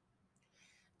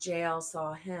 JL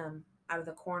saw him out of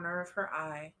the corner of her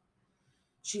eye.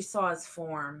 She saw his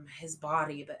form, his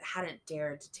body, but hadn't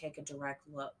dared to take a direct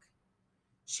look.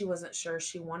 She wasn't sure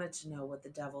she wanted to know what the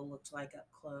devil looked like up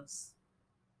close.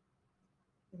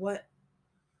 What?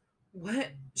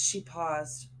 She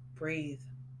paused. Breathe.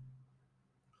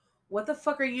 What the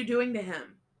fuck are you doing to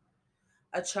him?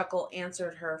 A chuckle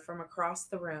answered her from across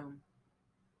the room.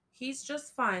 He's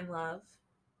just fine, love.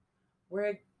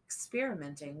 We're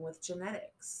experimenting with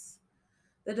genetics.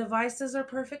 The devices are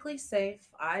perfectly safe.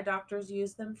 Eye doctors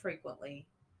use them frequently.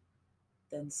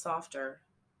 Then softer.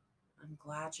 I'm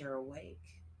glad you're awake.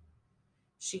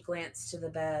 She glanced to the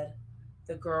bed.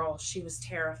 The girl, she was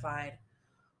terrified.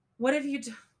 What have you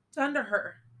done to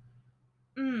her?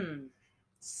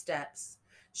 Steps.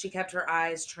 She kept her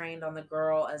eyes trained on the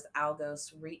girl as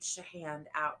Algos reached a hand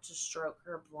out to stroke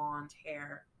her blonde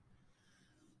hair.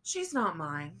 She's not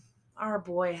mine. Our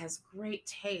boy has great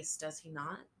taste, does he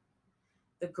not?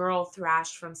 The girl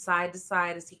thrashed from side to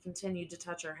side as he continued to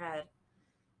touch her head.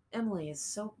 Emily is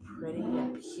so pretty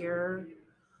and pure.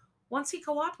 Once he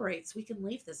cooperates, we can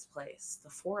leave this place, the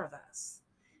four of us.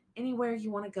 Anywhere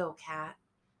you want to go, Kat.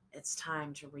 It's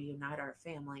time to reunite our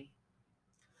family.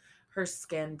 Her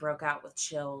skin broke out with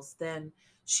chills. Then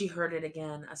she heard it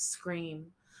again, a scream,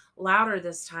 louder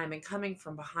this time and coming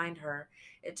from behind her.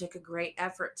 It took a great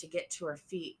effort to get to her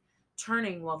feet,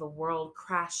 turning while the world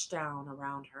crashed down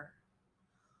around her.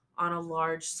 On a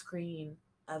large screen,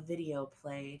 a video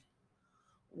played.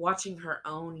 Watching her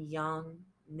own young,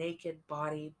 naked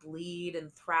body bleed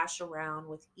and thrash around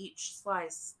with each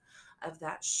slice of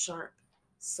that sharp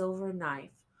silver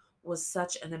knife was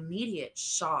such an immediate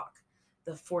shock.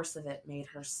 The force of it made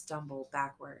her stumble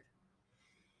backward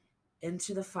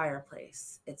into the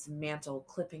fireplace, its mantle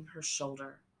clipping her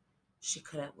shoulder. She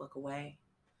couldn't look away.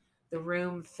 The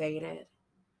room faded.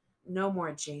 No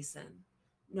more Jason.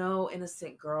 No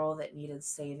innocent girl that needed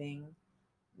saving.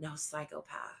 No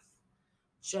psychopath.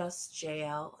 Just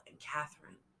JL and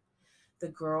Catherine. The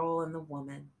girl and the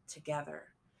woman together.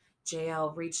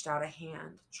 JL reached out a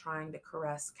hand, trying to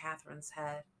caress Catherine's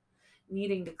head,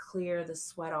 needing to clear the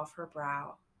sweat off her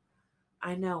brow.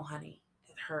 I know, honey.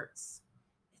 It hurts.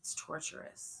 It's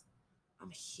torturous.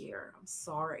 I'm here. I'm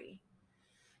sorry.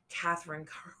 Catherine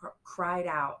cried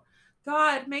out,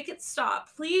 God, make it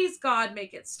stop. Please, God,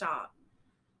 make it stop.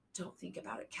 Don't think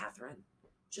about it, Catherine.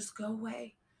 Just go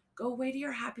away. Go away to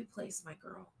your happy place, my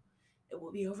girl. It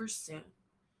will be over soon.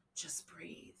 Just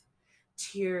breathe.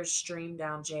 Tears streamed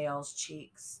down JL's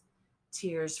cheeks.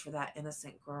 Tears for that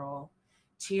innocent girl.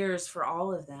 Tears for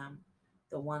all of them,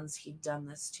 the ones he'd done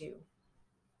this to.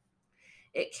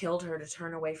 It killed her to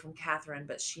turn away from Catherine,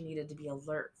 but she needed to be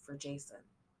alert for Jason.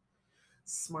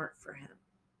 Smart for him.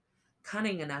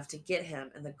 Cunning enough to get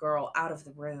him and the girl out of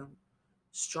the room.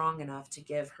 Strong enough to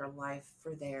give her life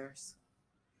for theirs.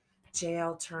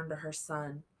 JL turned to her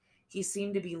son. He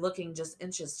seemed to be looking just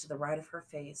inches to the right of her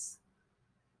face.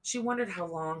 She wondered how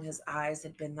long his eyes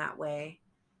had been that way,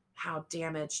 how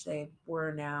damaged they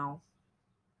were now.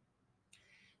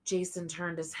 Jason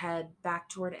turned his head back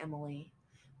toward Emily.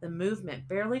 The movement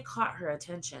barely caught her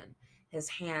attention. His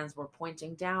hands were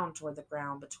pointing down toward the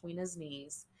ground between his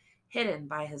knees, hidden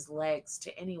by his legs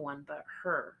to anyone but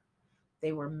her.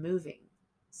 They were moving,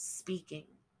 speaking.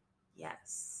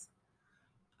 Yes.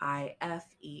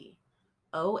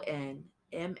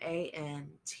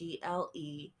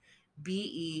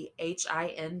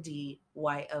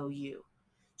 IFEONMANTLEBEHINDYOU.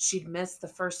 She'd missed the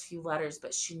first few letters,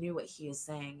 but she knew what he is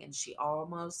saying, and she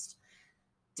almost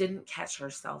didn't catch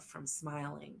herself from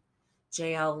smiling.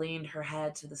 JL leaned her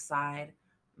head to the side,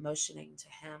 motioning to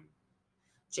him.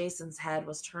 Jason's head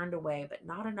was turned away, but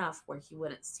not enough where he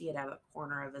wouldn't see it out of the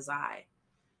corner of his eye.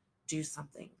 Do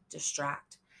something.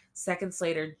 Distract. Seconds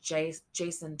later,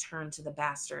 Jason turned to the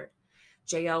bastard.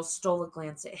 JL stole a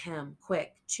glance at him,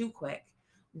 quick, too quick,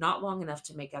 not long enough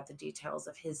to make out the details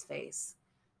of his face.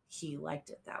 He liked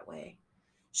it that way.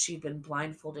 She'd been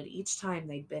blindfolded each time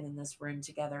they'd been in this room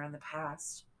together in the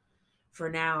past. For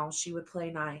now, she would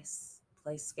play nice,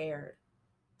 play scared,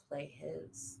 play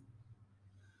his.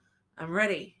 I'm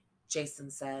ready,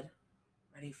 Jason said.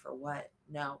 Ready for what?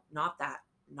 No, not that.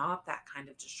 Not that kind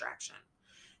of distraction.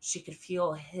 She could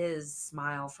feel his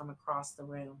smile from across the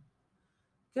room.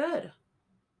 Good.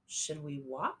 Should we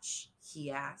watch?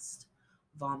 He asked.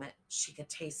 Vomit. She could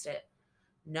taste it.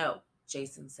 No,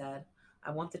 Jason said.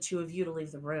 I want the two of you to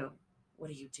leave the room. What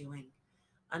are you doing?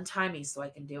 Untie me so I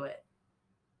can do it.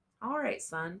 All right,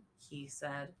 son, he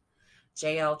said.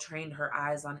 JL trained her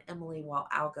eyes on Emily while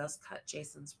Algos cut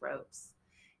Jason's ropes.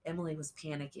 Emily was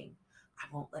panicking. I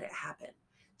won't let it happen,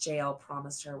 JL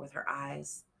promised her with her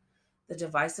eyes. The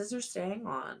devices are staying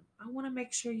on. I want to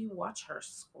make sure you watch her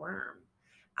squirm,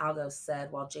 Algos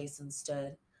said while Jason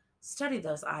stood. Study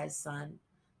those eyes, son.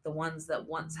 The ones that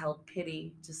once held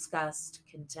pity, disgust,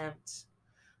 contempt.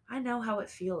 I know how it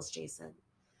feels, Jason.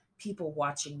 People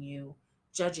watching you,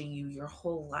 judging you your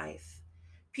whole life.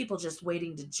 People just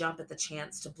waiting to jump at the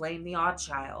chance to blame the odd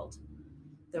child.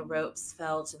 The ropes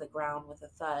fell to the ground with a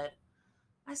thud.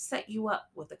 I set you up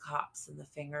with the cops and the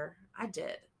finger. I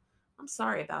did. I'm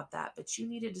sorry about that, but you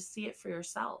needed to see it for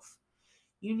yourself.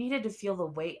 You needed to feel the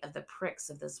weight of the pricks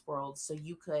of this world so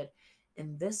you could,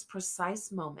 in this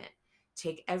precise moment,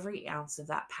 take every ounce of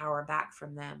that power back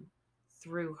from them,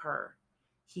 through her,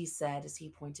 he said as he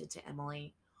pointed to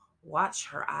Emily. Watch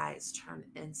her eyes turn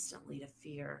instantly to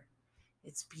fear.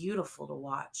 It's beautiful to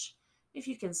watch, if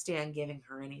you can stand giving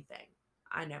her anything.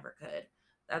 I never could.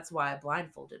 That's why I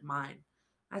blindfolded mine.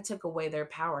 I took away their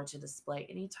power to display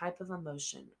any type of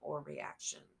emotion or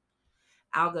reaction.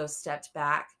 Algo stepped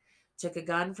back, took a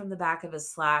gun from the back of his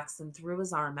slacks, and threw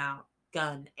his arm out,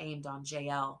 gun aimed on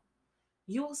JL.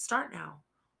 You will start now.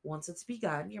 Once it's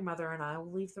begun, your mother and I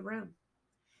will leave the room.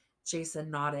 Jason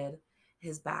nodded,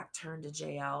 his back turned to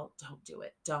JL. Don't do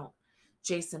it. Don't.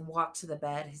 Jason walked to the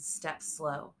bed, his steps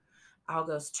slow.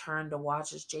 Algos turned to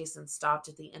watch as Jason stopped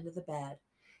at the end of the bed.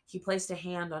 He placed a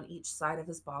hand on each side of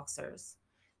his boxers.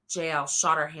 JL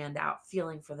shot her hand out,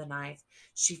 feeling for the knife.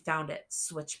 She found it,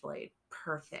 switchblade,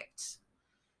 perfect.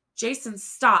 Jason,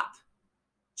 stop!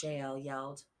 JL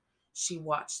yelled. She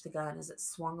watched the gun as it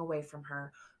swung away from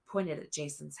her, pointed at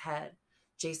Jason's head.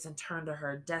 Jason turned to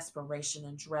her, desperation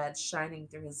and dread shining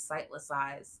through his sightless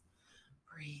eyes.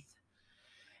 Breathe.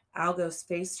 Algos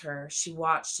faced her. She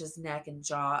watched his neck and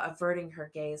jaw, averting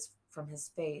her gaze from his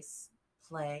face.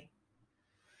 Play.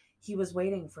 He was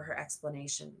waiting for her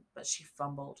explanation, but she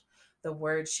fumbled. The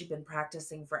words she'd been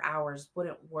practicing for hours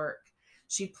wouldn't work.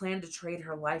 She'd planned to trade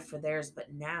her life for theirs,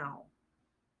 but now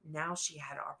she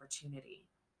had opportunity.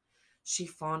 She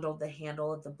fondled the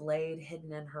handle of the blade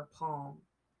hidden in her palm.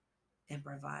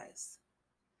 Improvise.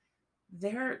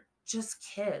 They're just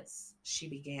kids, she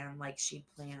began like she'd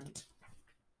planned.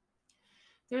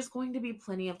 There's going to be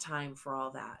plenty of time for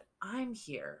all that. I'm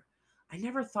here. I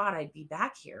never thought I'd be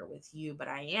back here with you, but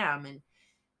I am, and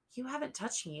you haven't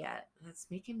touched me yet, and it's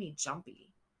making me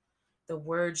jumpy. The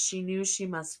words she knew she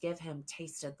must give him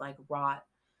tasted like rot.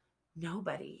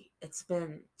 Nobody. It's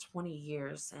been 20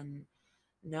 years, and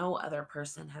no other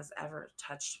person has ever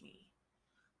touched me.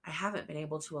 I haven't been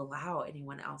able to allow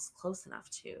anyone else close enough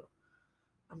to.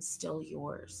 I'm still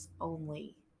yours,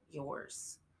 only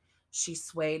yours. She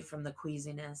swayed from the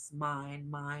queasiness.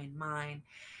 Mine, mine, mine.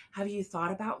 Have you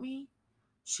thought about me?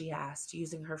 She asked,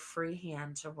 using her free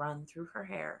hand to run through her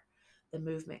hair, the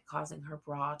movement causing her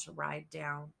bra to ride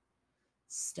down.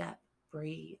 Step,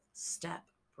 breathe, step,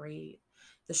 breathe.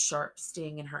 The sharp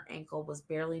sting in her ankle was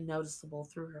barely noticeable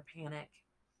through her panic.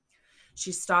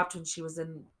 She stopped when she was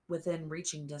within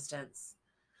reaching distance.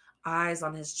 Eyes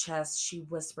on his chest, she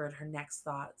whispered her next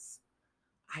thoughts.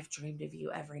 I've dreamed of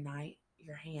you every night,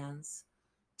 your hands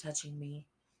touching me,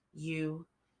 you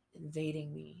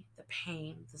invading me, the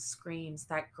pain, the screams.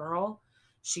 That girl,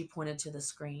 she pointed to the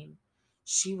screen.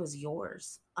 She was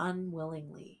yours,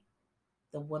 unwillingly.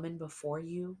 The woman before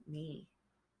you, me.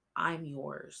 I'm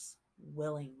yours,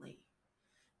 willingly.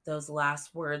 Those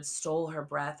last words stole her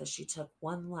breath as she took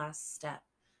one last step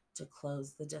to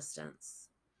close the distance.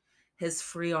 His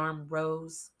free arm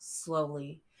rose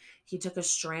slowly. He took a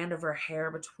strand of her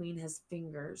hair between his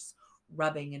fingers,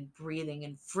 rubbing and breathing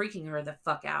and freaking her the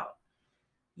fuck out.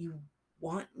 You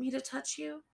want me to touch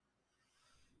you?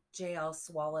 JL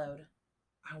swallowed.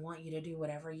 I want you to do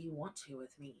whatever you want to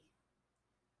with me.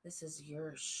 This is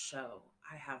your show.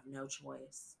 I have no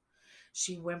choice.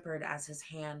 She whimpered as his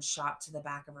hand shot to the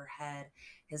back of her head,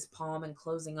 his palm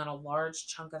enclosing on a large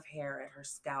chunk of hair at her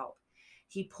scalp.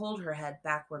 He pulled her head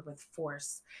backward with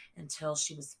force until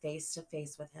she was face to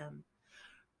face with him.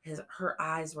 Her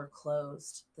eyes were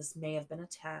closed. This may have been a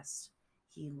test.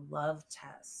 He loved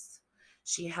tests.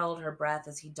 She held her breath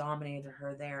as he dominated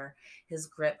her there, his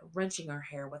grip wrenching her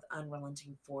hair with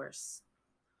unrelenting force.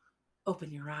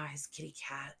 Open your eyes, kitty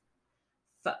cat.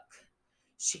 Fuck.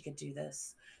 She could do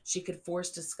this. She could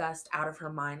force disgust out of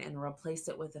her mind and replace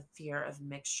it with a fear of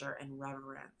mixture and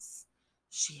reverence.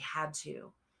 She had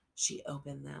to. She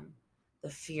opened them. The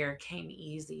fear came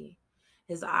easy.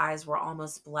 His eyes were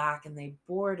almost black and they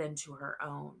bored into her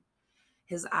own.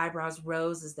 His eyebrows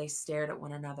rose as they stared at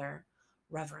one another.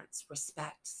 Reverence,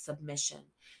 respect, submission.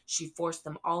 She forced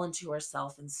them all into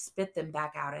herself and spit them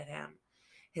back out at him.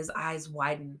 His eyes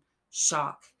widened,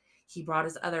 shock. He brought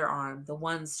his other arm, the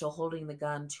one still holding the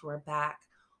gun, to her back,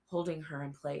 holding her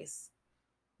in place.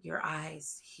 Your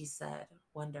eyes, he said,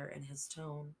 wonder in his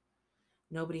tone.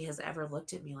 Nobody has ever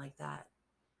looked at me like that.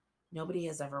 Nobody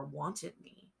has ever wanted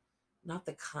me. Not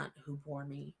the cunt who bore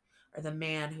me, or the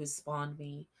man who spawned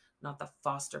me, not the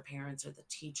foster parents or the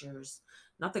teachers,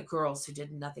 not the girls who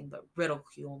did nothing but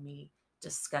ridicule me,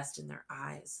 disgust in their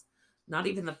eyes. Not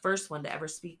even the first one to ever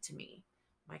speak to me,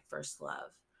 my first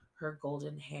love. Her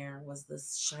golden hair was the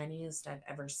shiniest I've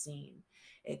ever seen.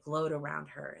 It glowed around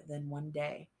her. Then one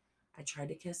day, I tried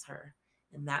to kiss her,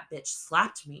 and that bitch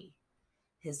slapped me.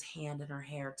 His hand in her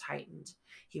hair tightened.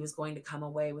 He was going to come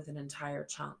away with an entire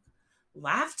chunk.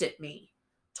 Laughed at me.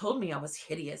 Told me I was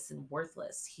hideous and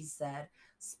worthless, he said,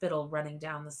 spittle running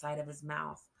down the side of his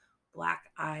mouth,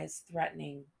 black eyes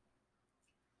threatening.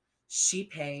 She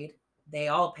paid. They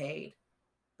all paid.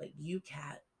 But you,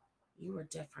 Kat, you were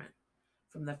different.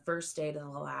 From the first day to the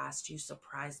last, you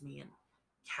surprised me and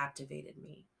captivated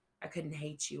me. I couldn't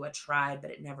hate you. I tried,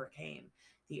 but it never came.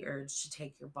 The urge to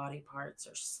take your body parts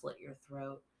or slit your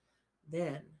throat.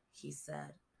 Then, he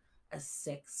said, a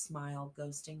sick smile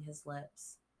ghosting his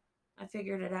lips, I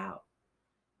figured it out.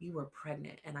 You were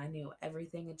pregnant, and I knew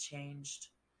everything had changed.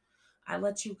 I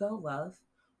let you go, love.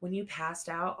 When you passed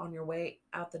out on your way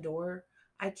out the door,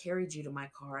 I carried you to my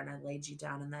car and I laid you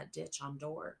down in that ditch on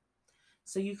door.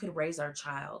 So you could raise our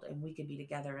child and we could be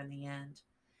together in the end.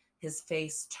 His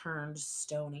face turned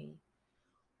stony.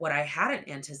 What I hadn't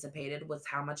anticipated was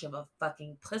how much of a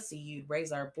fucking pussy you'd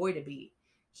raise our boy to be,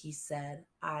 he said,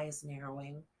 eyes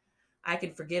narrowing. I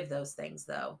can forgive those things,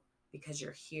 though, because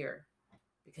you're here,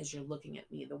 because you're looking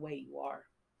at me the way you are.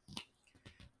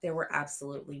 There were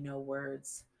absolutely no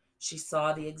words. She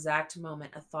saw the exact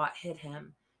moment a thought hit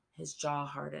him. His jaw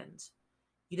hardened.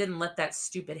 You didn't let that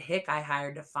stupid hick I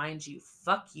hired to find you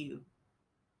fuck you,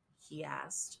 he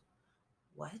asked.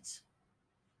 What?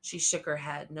 She shook her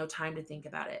head. No time to think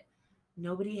about it.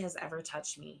 Nobody has ever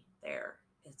touched me. There.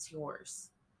 It's yours.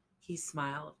 He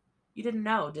smiled. You didn't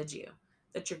know, did you?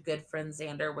 That your good friend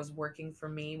Xander was working for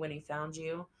me when he found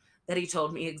you? That he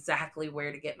told me exactly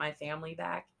where to get my family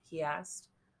back? He asked.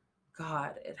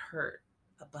 God, it hurt.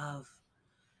 Above.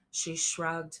 She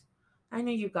shrugged. I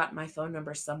knew you got my phone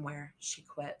number somewhere, she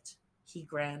quipped. He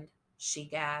grinned. She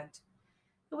gagged.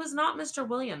 It was not Mr.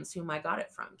 Williams whom I got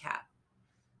it from, Kat.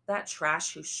 That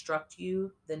trash who struck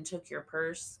you, then took your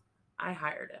purse, I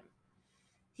hired him.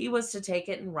 He was to take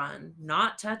it and run,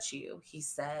 not touch you, he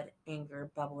said,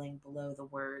 anger bubbling below the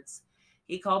words.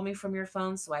 He called me from your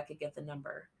phone so I could get the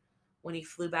number. When he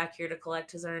flew back here to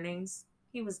collect his earnings,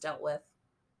 he was dealt with.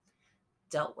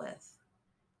 Dealt with.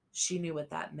 She knew what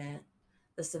that meant.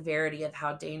 The severity of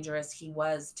how dangerous he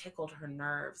was tickled her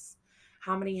nerves.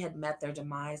 How many had met their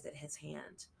demise at his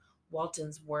hand?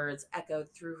 Walton's words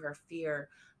echoed through her fear.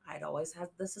 I'd always had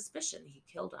the suspicion he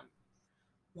killed him.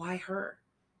 Why her?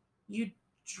 You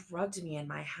drugged me in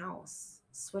my house,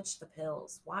 switched the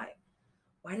pills. Why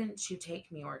didn't you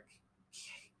take me or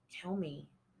kill me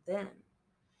then?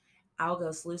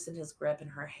 Algos loosened his grip in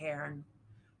her hair and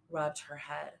rubbed her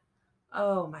head.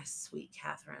 Oh, my sweet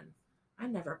Catherine, I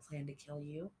never planned to kill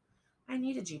you. I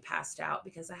needed you passed out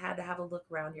because I had to have a look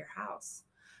around your house.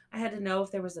 I had to know if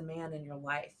there was a man in your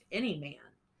life, any man.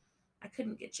 I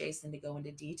couldn't get Jason to go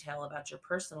into detail about your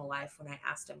personal life when I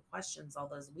asked him questions all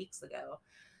those weeks ago,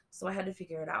 so I had to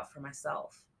figure it out for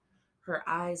myself. Her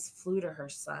eyes flew to her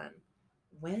son.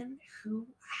 When? Who?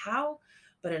 How?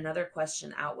 But another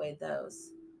question outweighed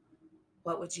those.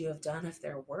 What would you have done if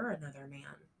there were another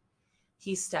man?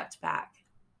 He stepped back.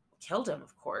 Killed him,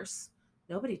 of course.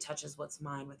 Nobody touches what's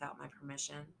mine without my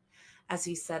permission. As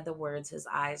he said the words, his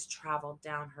eyes traveled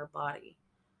down her body.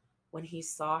 When he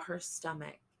saw her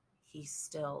stomach, he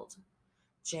stilled.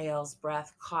 JL's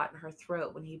breath caught in her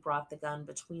throat when he brought the gun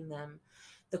between them.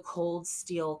 The cold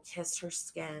steel kissed her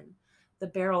skin. The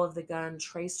barrel of the gun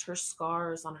traced her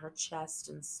scars on her chest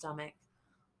and stomach.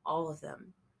 All of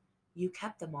them. You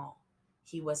kept them all,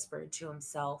 he whispered to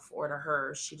himself, or to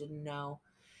her, she didn't know.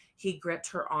 He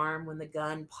gripped her arm when the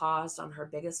gun paused on her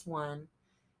biggest one,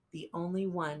 the only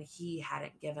one he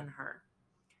hadn't given her.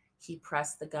 He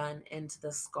pressed the gun into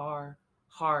the scar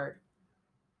hard.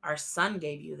 Our son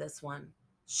gave you this one.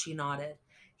 She nodded.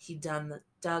 The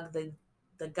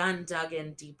gun dug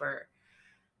in deeper.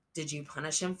 Did you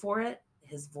punish him for it?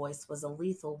 His voice was a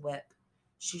lethal whip.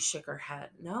 She shook her head.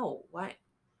 No, why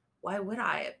would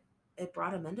I? It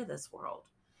brought him into this world.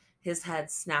 His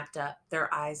head snapped up,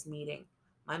 their eyes meeting.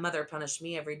 My mother punished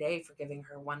me every day for giving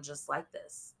her one just like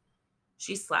this.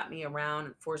 She slapped me around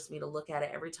and forced me to look at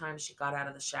it every time she got out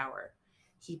of the shower.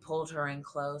 He pulled her in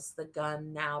close, the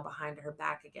gun now behind her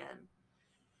back again.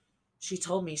 She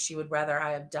told me she would rather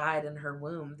I have died in her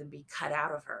womb than be cut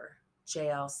out of her.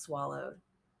 JL swallowed.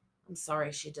 I'm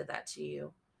sorry she did that to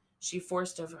you. She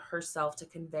forced herself to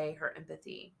convey her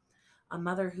empathy. A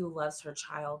mother who loves her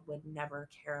child would never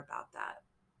care about that.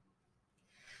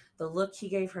 The look he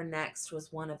gave her next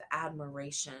was one of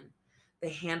admiration. The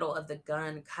handle of the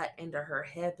gun cut into her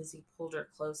hip as he pulled her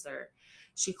closer.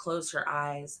 She closed her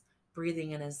eyes,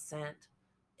 breathing in his scent.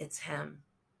 It's him.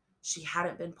 She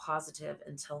hadn't been positive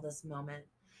until this moment.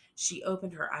 She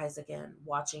opened her eyes again,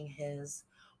 watching his,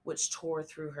 which tore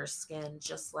through her skin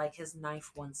just like his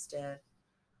knife once did.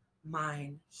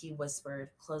 Mine, he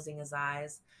whispered, closing his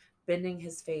eyes, bending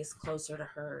his face closer to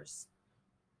hers.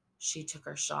 She took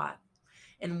her shot.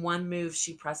 In one move,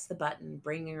 she pressed the button,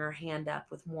 bringing her hand up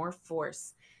with more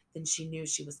force than she knew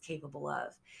she was capable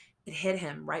of. It hit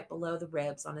him right below the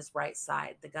ribs on his right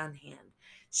side, the gun hand.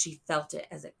 She felt it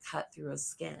as it cut through his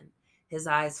skin. His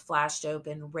eyes flashed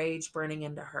open, rage burning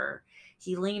into her.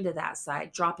 He leaned to that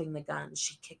side, dropping the gun.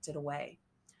 She kicked it away.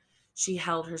 She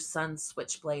held her son's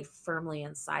switchblade firmly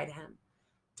inside him.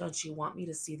 Don't you want me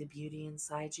to see the beauty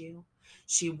inside you?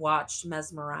 She watched,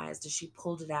 mesmerized, as she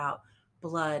pulled it out,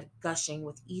 blood gushing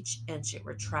with each inch it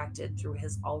retracted through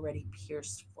his already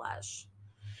pierced flesh.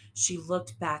 She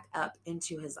looked back up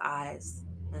into his eyes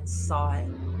and saw it.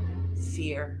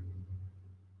 Fear.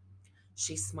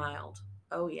 She smiled.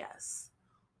 Oh, yes.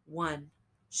 One,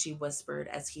 she whispered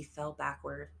as he fell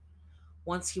backward.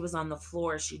 Once he was on the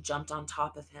floor, she jumped on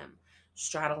top of him,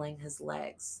 straddling his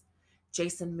legs.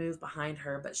 Jason moved behind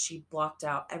her, but she blocked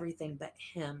out everything but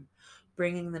him.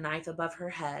 Bringing the knife above her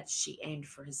head, she aimed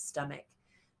for his stomach.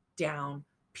 Down,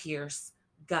 pierce,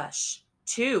 gush.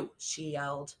 2, she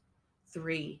yelled.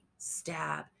 3,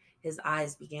 stab. His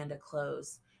eyes began to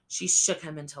close. She shook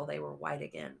him until they were white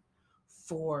again.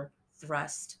 4,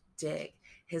 thrust, dig.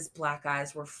 His black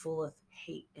eyes were full of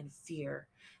hate and fear.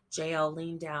 JL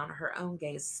leaned down, her own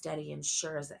gaze steady and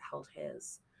sure as it held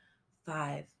his.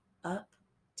 5, up,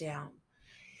 down.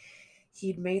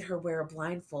 He'd made her wear a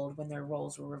blindfold when their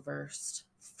roles were reversed.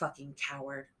 Fucking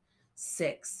coward.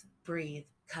 6, breathe,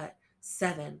 cut.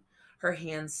 7, her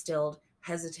hands stilled,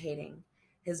 hesitating.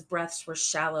 His breaths were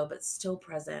shallow but still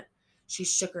present. She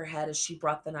shook her head as she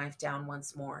brought the knife down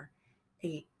once more.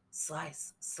 8,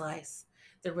 slice, slice.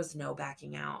 There was no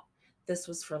backing out. This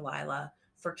was for Lila,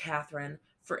 for Catherine,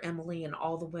 for Emily and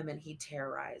all the women he'd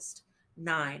terrorized.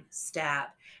 9, stab.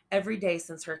 Every day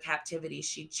since her captivity,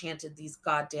 she'd chanted these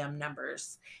goddamn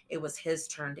numbers. It was his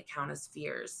turn to count his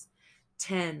fears.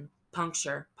 10,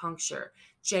 puncture, puncture.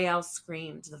 JL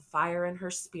screamed, the fire in her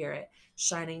spirit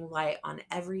shining light on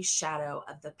every shadow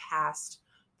of the past,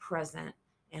 present,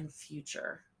 and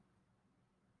future.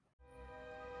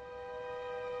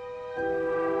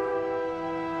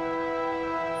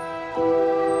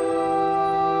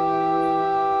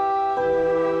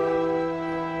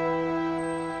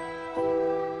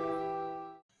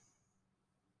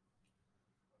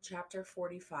 Chapter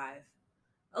 45.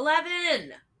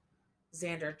 11!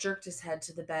 Xander jerked his head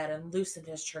to the bed and loosened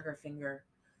his trigger finger.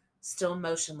 Still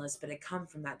motionless, but had come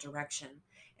from that direction,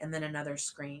 and then another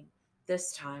scream,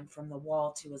 this time from the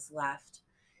wall to his left.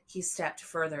 He stepped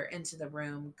further into the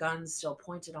room, gun still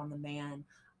pointed on the man,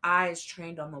 eyes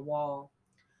trained on the wall.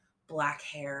 Black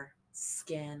hair,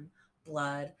 Skin,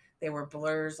 blood, they were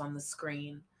blurs on the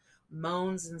screen.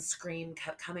 Moans and scream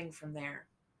kept coming from there.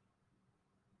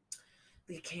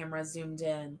 The camera zoomed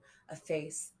in, a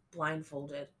face,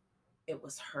 blindfolded. It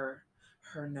was her.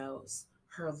 Her nose,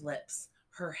 her lips,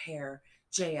 her hair.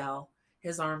 JL.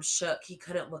 His arm shook. He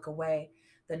couldn't look away.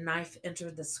 The knife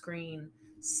entered the screen,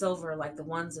 silver like the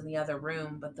ones in the other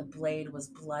room, but the blade was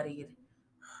bloodied.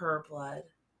 Her blood.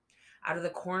 Out of the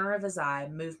corner of his eye,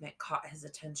 movement caught his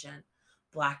attention.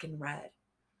 Black and red.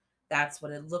 That's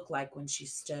what it looked like when she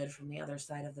stood from the other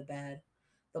side of the bed.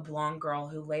 The blonde girl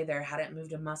who lay there hadn't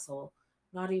moved a muscle,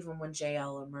 not even when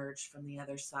JL emerged from the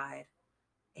other side.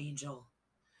 Angel.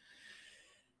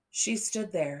 She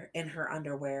stood there in her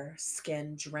underwear,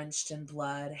 skin drenched in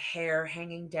blood, hair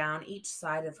hanging down each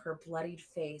side of her bloodied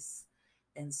face,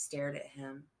 and stared at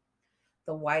him.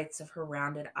 The whites of her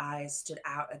rounded eyes stood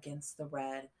out against the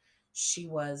red. She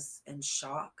was in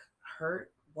shock,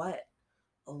 hurt, what?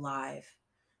 Alive.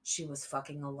 She was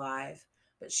fucking alive.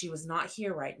 But she was not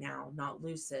here right now, not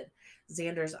lucid.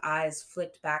 Xander's eyes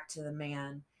flicked back to the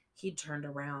man. He'd turned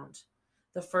around.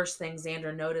 The first thing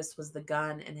Xander noticed was the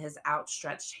gun in his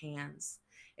outstretched hands.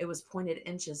 It was pointed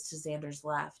inches to Xander's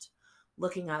left.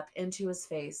 Looking up into his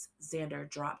face, Xander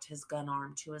dropped his gun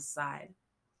arm to his side.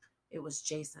 It was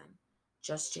Jason.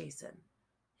 Just Jason.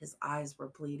 His eyes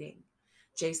were bleeding.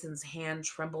 Jason's hand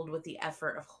trembled with the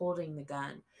effort of holding the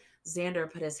gun.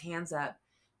 Xander put his hands up.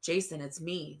 Jason, it's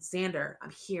me. Xander,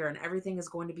 I'm here and everything is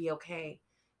going to be okay.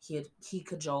 He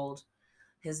cajoled.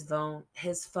 His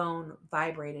phone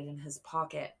vibrated in his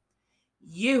pocket.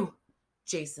 You,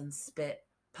 Jason spit,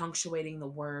 punctuating the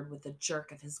word with a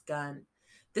jerk of his gun.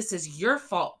 This is your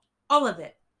fault. All of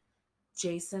it.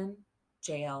 Jason,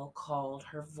 JL called,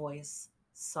 her voice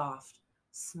soft,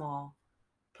 small.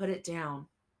 Put it down.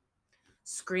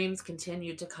 Screams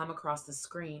continued to come across the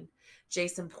screen.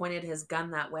 Jason pointed his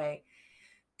gun that way.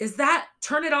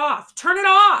 Turn it off! Turn it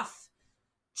off!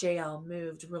 JL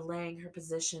moved, relaying her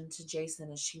position to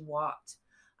Jason as she walked.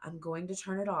 I'm going to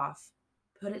turn it off.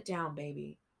 Put it down,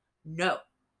 baby. No.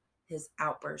 His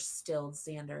outburst stilled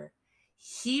Xander.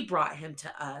 He brought him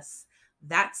to us.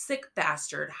 That sick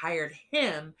bastard hired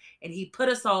him, and he put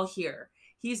us all here.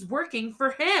 He's working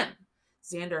for him.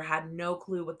 Xander had no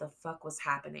clue what the fuck was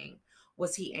happening.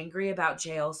 Was he angry about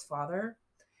JL's father?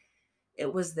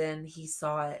 It was then he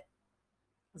saw it.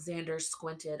 Xander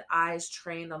squinted, eyes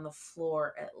trained on the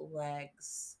floor at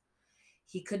legs.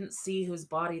 He couldn't see whose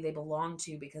body they belonged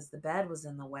to because the bed was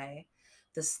in the way.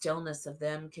 The stillness of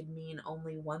them could mean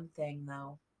only one thing,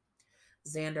 though.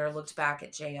 Xander looked back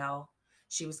at JL.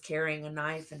 She was carrying a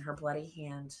knife in her bloody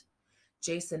hand.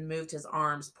 Jason moved his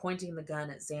arms, pointing the gun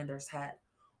at Xander's head.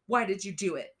 Why did you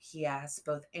do it? He asked,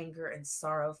 both anger and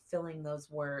sorrow filling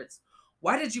those words.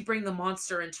 Why did you bring the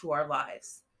monster into our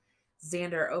lives?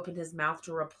 Xander opened his mouth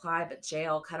to reply, but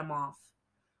JL cut him off.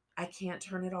 I can't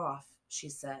turn it off, she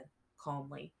said,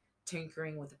 calmly,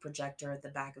 tinkering with the projector at the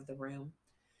back of the room.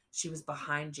 She was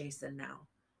behind Jason now.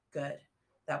 Good.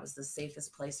 That was the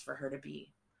safest place for her to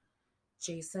be.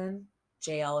 Jason,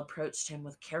 JL approached him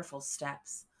with careful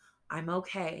steps. I'm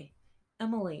okay.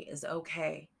 Emily is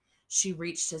okay. She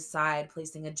reached his side,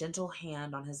 placing a gentle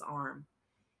hand on his arm.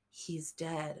 He's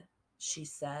dead, she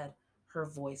said, her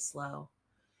voice low.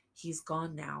 He's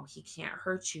gone now. He can't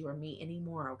hurt you or me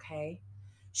anymore, okay?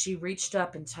 She reached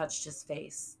up and touched his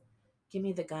face. Give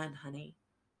me the gun, honey.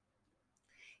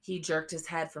 He jerked his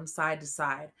head from side to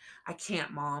side. I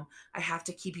can't, Mom. I have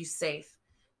to keep you safe.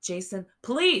 Jason,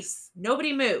 police!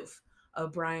 Nobody move!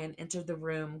 O'Brien entered the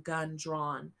room, gun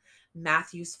drawn.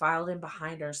 Matthews filed in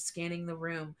behind her, scanning the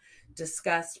room,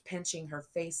 disgust pinching her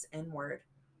face inward.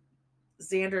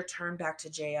 Xander turned back to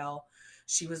JL.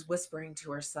 She was whispering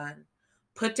to her son.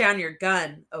 Put down your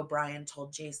gun, O'Brien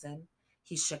told Jason.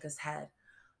 He shook his head.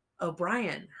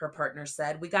 O'Brien, her partner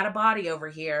said, we got a body over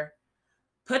here.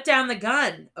 Put down the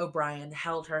gun. O'Brien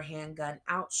held her handgun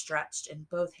outstretched in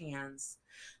both hands.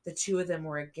 The two of them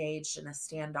were engaged in a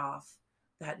standoff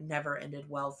that never ended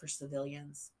well for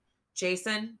civilians.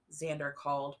 Jason, Xander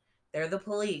called. They're the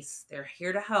police. They're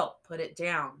here to help. Put it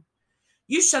down.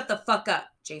 You shut the fuck up,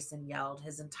 Jason yelled.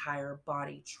 His entire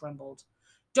body trembled.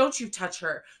 Don't you touch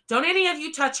her. Don't any of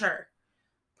you touch her.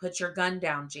 Put your gun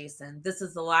down, Jason. This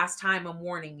is the last time I'm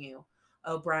warning you.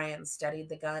 O'Brien steadied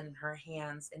the gun in her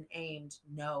hands and aimed.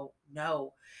 No,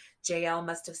 no. JL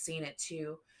must have seen it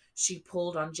too. She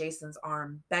pulled on Jason's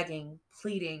arm, begging,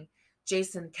 pleading.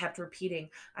 Jason kept repeating,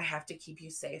 I have to keep you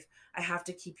safe. I have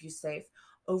to keep you safe.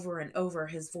 Over and over,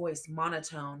 his voice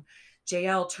monotone.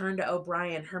 JL turned to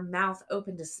O'Brien, her mouth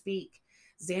open to speak.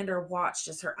 Xander watched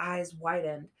as her eyes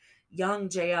widened. Young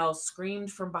JL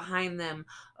screamed from behind them.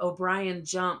 O'Brien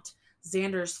jumped.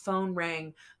 Xander's phone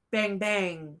rang. Bang,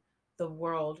 bang. The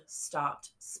world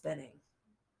stopped spinning.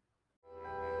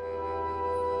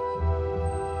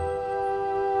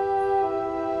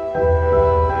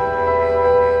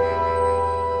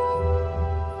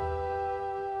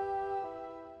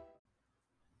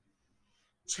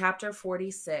 Chapter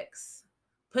 46.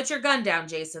 Put your gun down,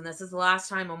 Jason. This is the last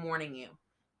time I'm warning you.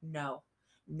 No,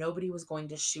 nobody was going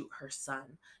to shoot her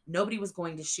son. Nobody was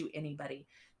going to shoot anybody.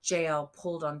 JL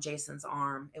pulled on Jason's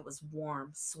arm. It was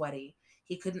warm, sweaty.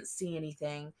 He couldn't see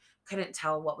anything, couldn't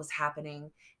tell what was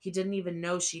happening. He didn't even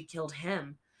know she'd killed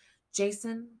him.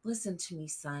 Jason, listen to me,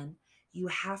 son. You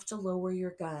have to lower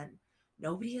your gun.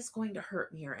 Nobody is going to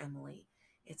hurt me or Emily.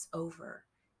 It's over.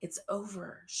 It's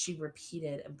over, she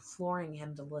repeated, imploring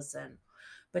him to listen.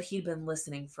 But he'd been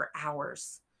listening for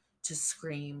hours to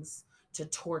screams, to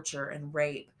torture and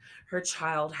rape. Her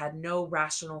child had no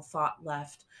rational thought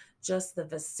left, just the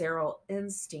visceral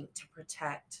instinct to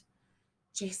protect.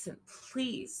 Jason,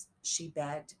 please, she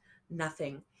begged.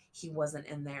 Nothing. He wasn't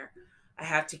in there. I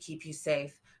have to keep you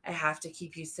safe. I have to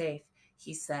keep you safe,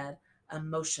 he said,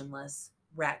 emotionless,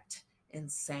 wrecked,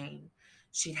 insane.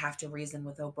 She'd have to reason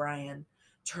with O'Brien.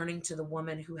 Turning to the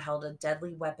woman who held a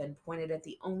deadly weapon pointed at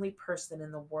the only person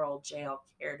in the world JL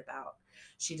cared about,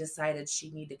 she decided she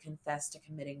needed to confess to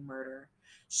committing murder.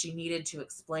 She needed to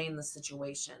explain the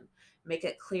situation, make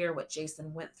it clear what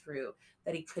Jason went through,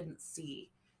 that he couldn't see.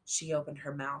 She opened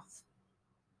her mouth.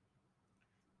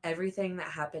 Everything that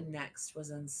happened next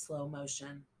was in slow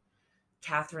motion.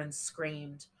 Catherine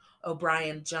screamed.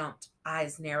 O'Brien jumped,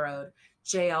 eyes narrowed.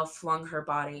 JL flung her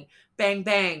body. Bang,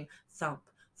 bang! Thump,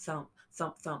 thump,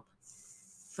 thump, thump,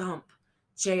 thump.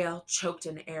 JL choked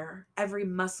in air, every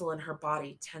muscle in her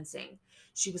body tensing.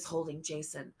 She was holding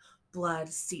Jason. Blood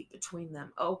seeped between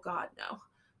them. Oh, God, no.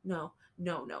 No,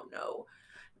 no, no, no.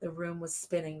 The room was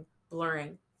spinning,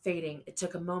 blurring, fading. It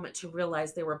took a moment to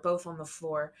realize they were both on the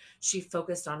floor. She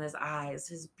focused on his eyes,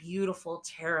 his beautiful,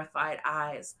 terrified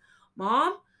eyes.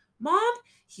 Mom? Mom?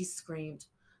 He screamed.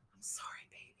 I'm sorry,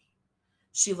 baby.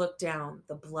 She looked down.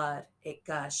 The blood, it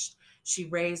gushed. She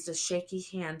raised a shaky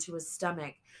hand to his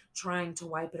stomach, trying to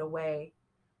wipe it away.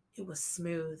 It was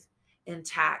smooth,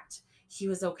 intact. He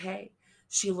was okay.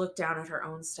 She looked down at her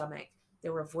own stomach.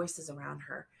 There were voices around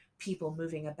her, people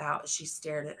moving about as she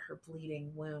stared at her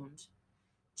bleeding wound.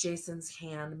 Jason's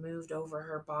hand moved over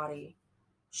her body.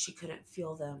 She couldn't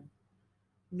feel them.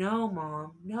 No,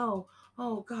 Mom, no.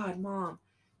 Oh, God, Mom.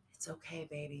 It's okay,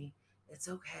 baby. It's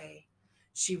okay.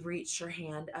 She reached her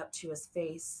hand up to his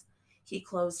face. He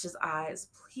closed his eyes.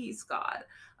 Please, God.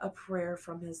 A prayer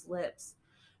from his lips.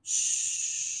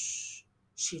 Shh,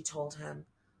 she told him.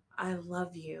 I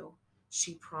love you,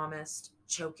 she promised,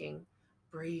 choking.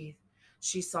 Breathe.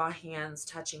 She saw hands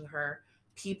touching her,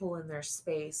 people in their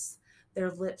space.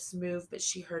 Their lips moved, but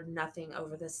she heard nothing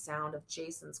over the sound of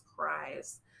Jason's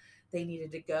cries. They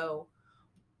needed to go.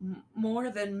 More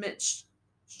than mint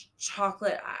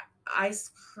chocolate ice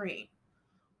cream.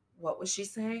 What was she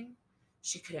saying?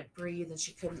 She couldn't breathe and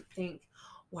she couldn't think.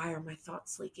 Why are my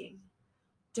thoughts leaking?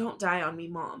 Don't die on me,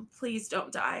 Mom. Please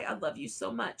don't die. I love you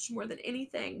so much. More than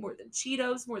anything. More than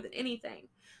Cheetos. More than anything.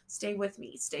 Stay with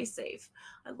me. Stay safe.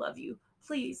 I love you.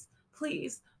 Please,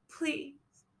 please, please.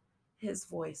 His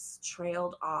voice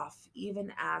trailed off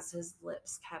even as his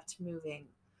lips kept moving.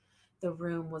 The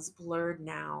room was blurred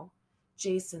now.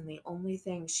 Jason, the only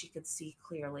thing she could see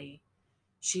clearly.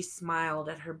 She smiled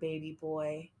at her baby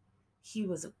boy. He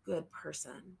was a good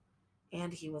person,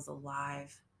 and he was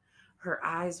alive. Her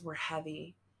eyes were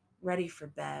heavy, ready for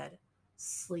bed.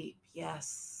 Sleep,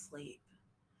 yes, sleep.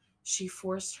 She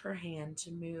forced her hand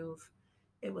to move.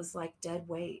 It was like dead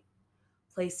weight.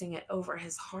 Placing it over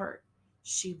his heart,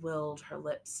 she willed her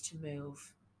lips to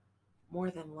move. More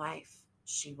than life,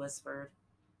 she whispered.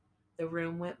 The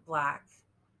room went black.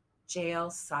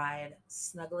 JL sighed,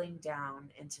 snuggling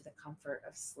down into the comfort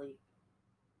of sleep.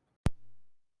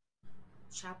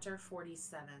 Chapter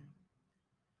 47.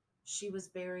 She was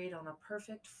buried on a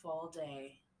perfect fall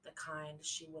day, the kind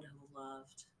she would have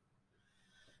loved.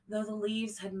 Though the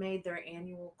leaves had made their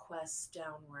annual quest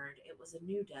downward, it was a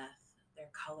new death, their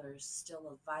colors still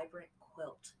a vibrant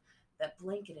quilt that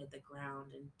blanketed the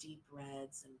ground in deep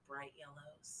reds and bright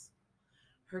yellows.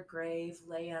 Her grave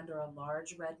lay under a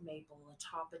large red maple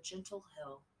atop a gentle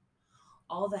hill.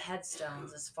 All the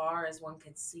headstones, as far as one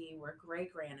could see, were gray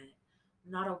granite,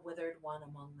 not a withered one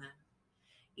among them.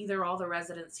 Either all the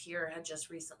residents here had just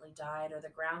recently died, or the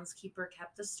groundskeeper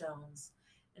kept the stones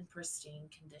in pristine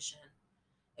condition.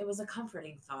 It was a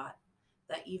comforting thought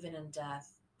that even in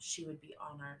death, she would be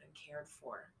honored and cared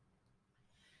for.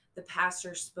 The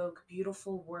pastor spoke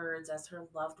beautiful words as her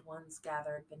loved ones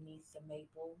gathered beneath the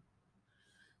maple.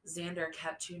 Xander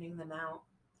kept tuning them out.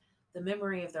 The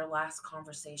memory of their last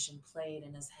conversation played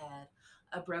in his head,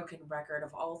 a broken record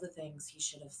of all the things he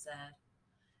should have said.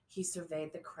 He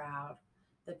surveyed the crowd,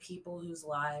 the people whose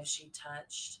lives she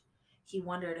touched. He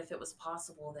wondered if it was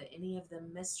possible that any of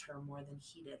them missed her more than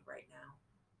he did right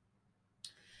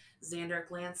now. Xander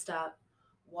glanced up,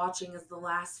 watching as the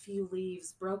last few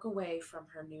leaves broke away from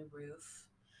her new roof,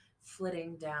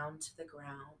 flitting down to the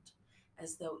ground,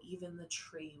 as though even the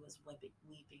tree was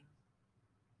weeping.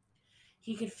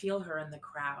 He could feel her in the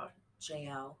crowd,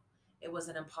 JL. It was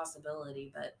an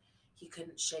impossibility, but he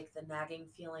couldn't shake the nagging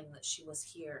feeling that she was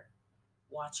here,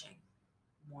 watching,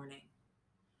 mourning.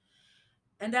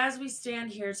 And as we stand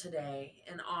here today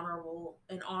in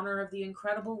honor of the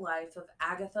incredible life of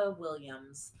Agatha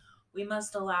Williams, we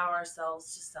must allow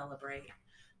ourselves to celebrate,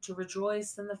 to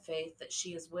rejoice in the faith that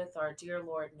she is with our dear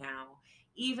Lord now,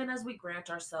 even as we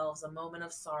grant ourselves a moment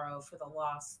of sorrow for the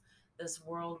loss this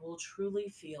world will truly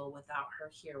feel without her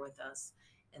here with us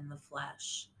in the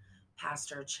flesh,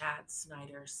 Pastor Chad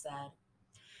Snyder said.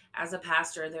 As a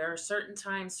pastor, there are certain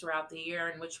times throughout the year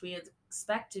in which we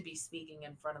expect to be speaking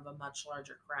in front of a much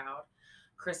larger crowd.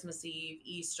 Christmas Eve,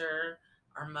 Easter,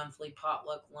 our monthly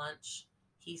potluck lunch,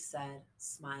 he said,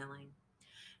 smiling.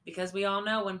 Because we all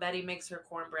know when Betty makes her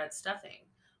cornbread stuffing,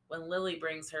 when Lily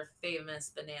brings her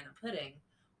famous banana pudding,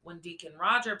 when Deacon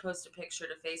Roger posts a picture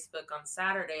to Facebook on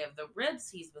Saturday of the ribs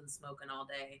he's been smoking all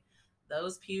day,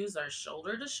 those pews are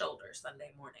shoulder to shoulder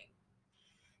Sunday morning.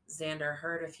 Xander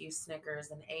heard a few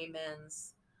snickers and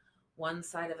amens. One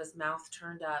side of his mouth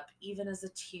turned up, even as a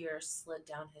tear slid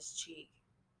down his cheek.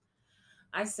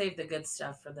 I saved the good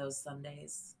stuff for those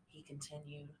Sundays, he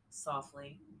continued,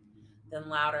 softly, then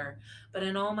louder. But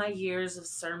in all my years of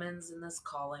sermons in this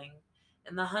calling,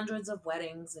 in the hundreds of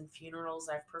weddings and funerals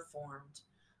I've performed,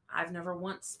 I've never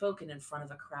once spoken in front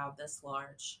of a crowd this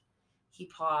large. He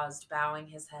paused, bowing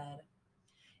his head.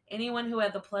 Anyone who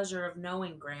had the pleasure of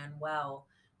knowing Gran well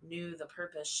knew the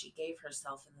purpose she gave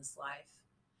herself in this life,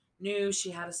 knew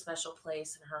she had a special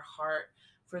place in her heart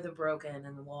for the broken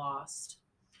and the lost.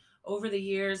 Over the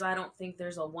years, I don't think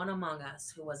there's a one among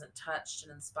us who wasn't touched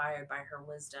and inspired by her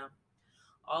wisdom.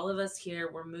 All of us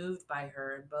here were moved by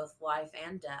her in both life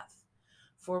and death,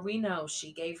 for we know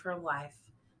she gave her life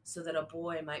so that a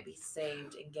boy might be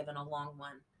saved and given a long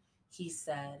one, he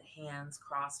said, hands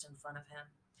crossed in front of him.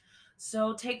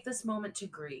 So take this moment to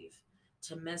grieve,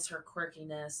 to miss her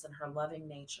quirkiness and her loving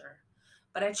nature.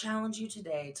 But I challenge you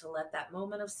today to let that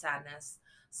moment of sadness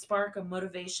spark a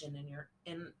motivation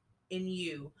in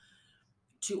you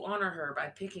to honor her by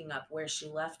picking up where she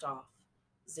left off.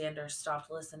 Xander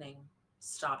stopped listening,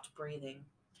 stopped breathing.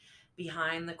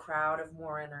 Behind the crowd of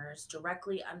mourners,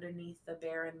 directly underneath the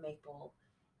barren maple,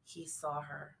 he saw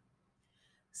her.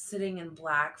 Sitting in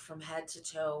black from head to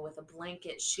toe, with a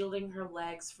blanket shielding her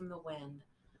legs from the wind,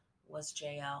 was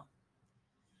JL.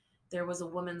 There was a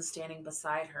woman standing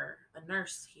beside her, a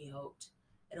nurse, he hoped.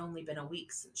 It had only been a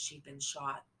week since she'd been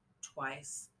shot,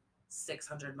 twice,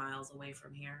 600 miles away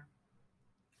from here.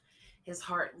 His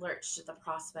heart lurched at the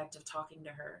prospect of talking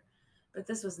to her, but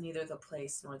this was neither the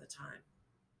place nor the time.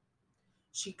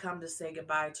 She'd come to say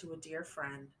goodbye to a dear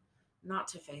friend, not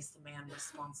to face the man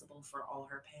responsible for all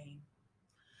her pain.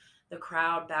 The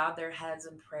crowd bowed their heads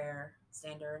in prayer,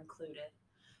 Xander included.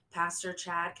 Pastor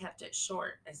Chad kept it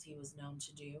short, as he was known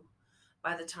to do.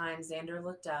 By the time Xander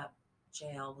looked up,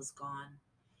 JL was gone.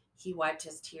 He wiped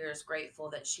his tears, grateful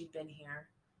that she'd been here,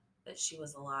 that she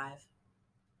was alive.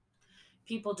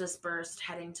 People dispersed,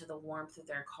 heading to the warmth of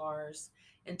their cars,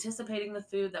 anticipating the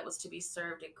food that was to be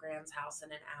served at Gran's house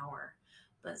in an hour,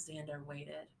 but Xander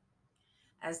waited.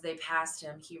 As they passed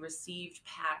him, he received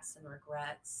pats and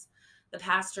regrets. The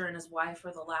pastor and his wife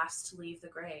were the last to leave the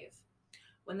grave.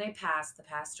 When they passed, the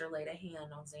pastor laid a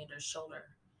hand on Xander's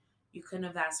shoulder. You couldn't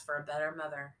have asked for a better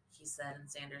mother, he said in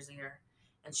Xander's ear,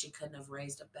 and she couldn't have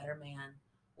raised a better man.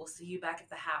 We'll see you back at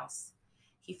the house.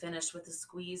 He finished with a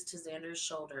squeeze to Xander's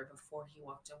shoulder before he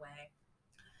walked away.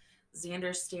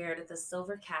 Xander stared at the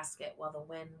silver casket while the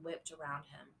wind whipped around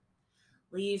him.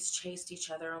 Leaves chased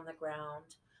each other on the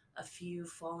ground, a few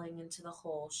falling into the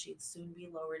hole she'd soon be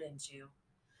lowered into.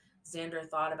 Xander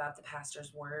thought about the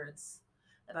pastor's words,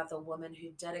 about the woman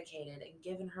who'd dedicated and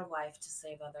given her life to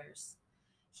save others.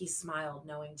 He smiled,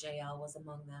 knowing JL was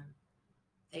among them.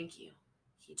 Thank you,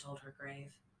 he told her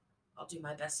grave. I'll do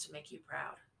my best to make you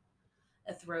proud.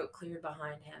 A throat cleared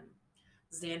behind him.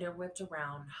 Xander whipped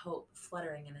around, hope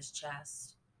fluttering in his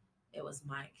chest. It was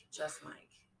Mike, just Mike.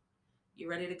 You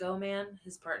ready to go, man?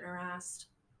 His partner asked.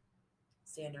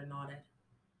 Xander nodded.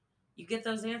 You get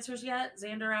those answers yet?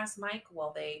 Xander asked Mike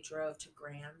while they drove to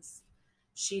Grand's.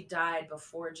 She died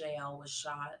before JL was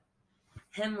shot.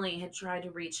 Henley had tried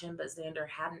to reach him, but Xander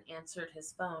hadn't answered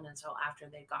his phone until after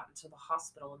they'd gotten to the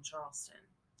hospital in Charleston.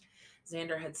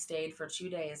 Xander had stayed for 2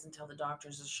 days until the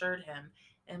doctors assured him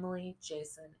Emily,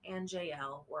 Jason, and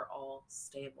JL were all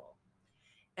stable.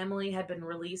 Emily had been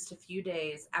released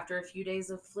after a few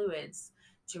days of fluids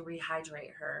to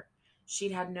rehydrate her.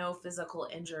 She'd had no physical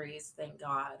injuries, thank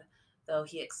God, though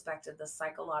he expected the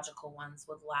psychological ones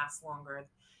would last longer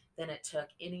than it took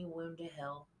any wound to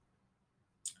heal.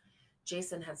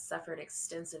 Jason had suffered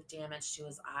extensive damage to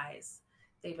his eyes.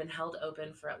 They'd been held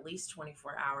open for at least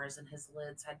 24 hours, and his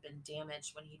lids had been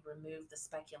damaged when he'd removed the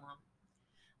speculum.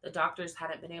 The doctors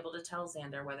hadn't been able to tell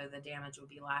Xander whether the damage would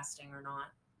be lasting or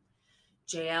not.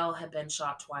 JL had been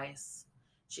shot twice.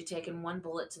 She'd taken one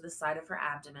bullet to the side of her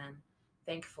abdomen,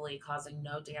 thankfully causing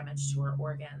no damage to her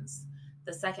organs.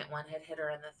 The second one had hit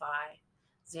her in the thigh.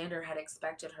 Xander had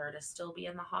expected her to still be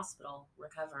in the hospital,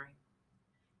 recovering.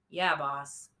 Yeah,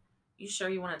 boss. You sure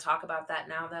you want to talk about that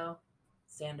now, though?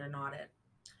 Xander nodded.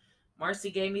 Marcy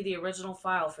gave me the original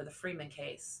file for the Freeman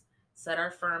case. Said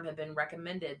our firm had been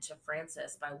recommended to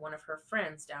Frances by one of her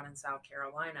friends down in South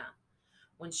Carolina.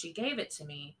 When she gave it to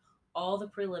me, all the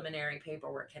preliminary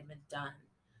paperwork had been done.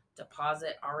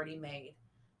 Deposit already made.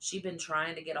 She'd been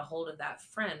trying to get a hold of that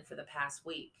friend for the past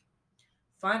week.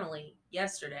 Finally,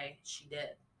 yesterday, she did.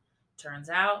 Turns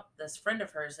out, this friend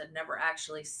of hers had never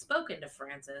actually spoken to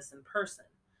Frances in person.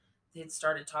 They'd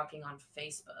started talking on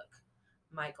Facebook,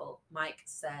 Mike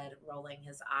said, rolling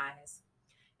his eyes,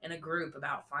 in a group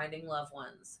about finding loved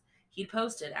ones. He'd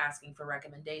posted asking for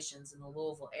recommendations in the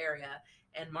Louisville area,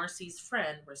 and Marcy's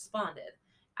friend responded.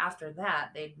 After that,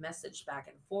 they'd messaged back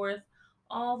and forth.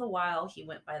 All the while, he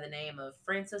went by the name of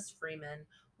Francis Freeman,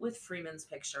 with Freeman's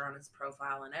picture on his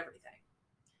profile and everything.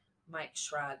 Mike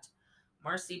shrugged.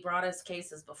 Marcy brought us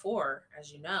cases before,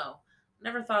 as you know.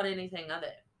 Never thought anything of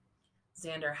it.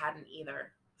 Xander hadn't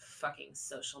either. Fucking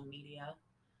social media.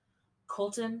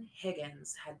 Colton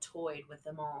Higgins had toyed with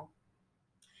them all.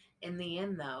 In the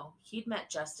end, though, he'd met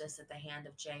justice at the hand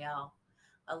of JL.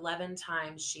 11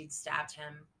 times she'd stabbed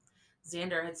him.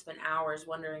 Xander had spent hours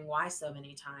wondering why so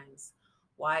many times,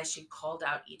 why she'd called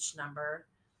out each number.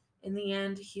 In the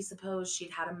end, he supposed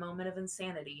she'd had a moment of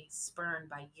insanity, spurned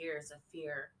by years of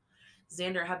fear.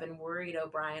 Xander had been worried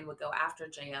O'Brien would go after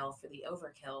JL for the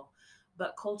overkill,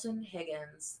 but Colton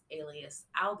Higgins, alias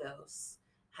Algos,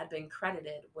 had been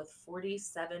credited with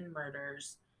 47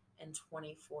 murders in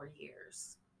 24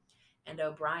 years, and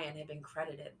O'Brien had been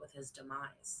credited with his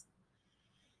demise.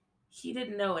 He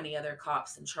didn't know any other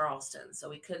cops in Charleston, so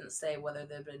he couldn't say whether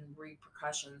there'd been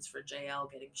repercussions for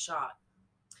JL getting shot.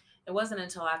 It wasn't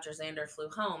until after Xander flew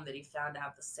home that he found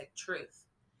out the sick truth.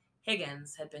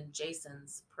 Higgins had been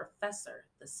Jason's professor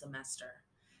this semester,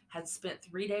 had spent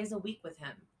 3 days a week with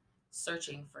him,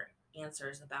 searching for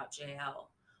answers about JL.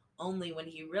 Only when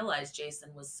he realized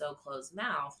Jason was so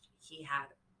close-mouthed, he had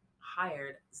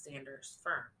hired Xander's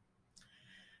firm.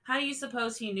 How do you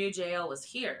suppose he knew JL was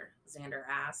here? Xander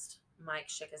asked. Mike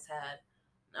shook his head.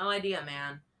 No idea,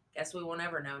 man. Guess we won't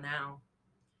ever know now.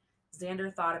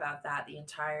 Xander thought about that the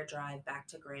entire drive back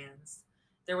to Grand's.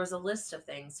 There was a list of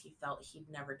things he felt he'd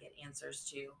never get answers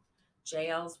to.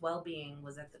 JL's well-being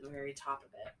was at the very top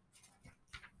of it.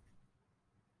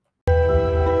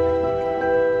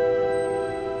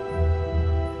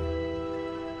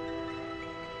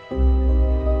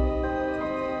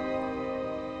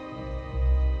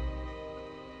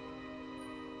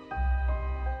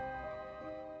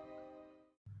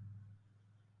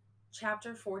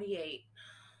 Chapter 48.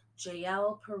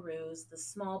 JL perused the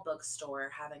small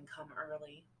bookstore, having come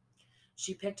early.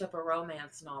 She picked up a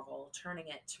romance novel, turning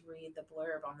it to read the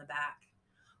blurb on the back.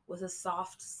 With a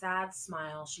soft, sad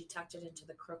smile, she tucked it into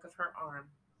the crook of her arm.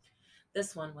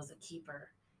 This one was a keeper.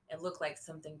 It looked like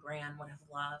something Gran would have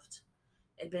loved.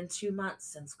 It'd been 2 months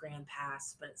since Gran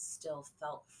passed, but it still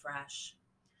felt fresh.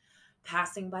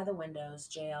 Passing by the windows,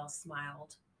 JL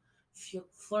smiled.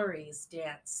 Flurries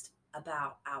danced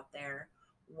about out there,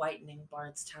 whitening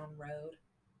Bardstown Road,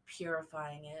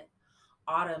 purifying it.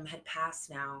 Autumn had passed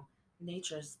now,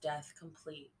 nature's death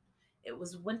complete. It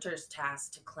was winter's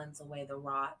task to cleanse away the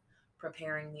rot,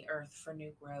 preparing the earth for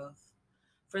new growth.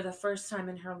 For the first time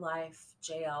in her life,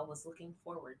 JL was looking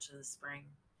forward to the spring.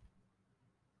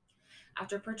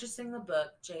 After purchasing the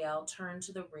book, JL turned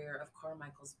to the rear of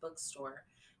Carmichael's bookstore,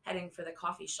 heading for the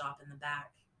coffee shop in the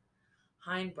back.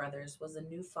 Hind Brothers was a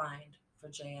new find for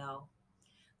JL.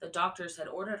 The doctors had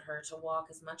ordered her to walk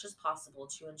as much as possible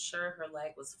to ensure her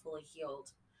leg was fully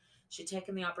healed. She'd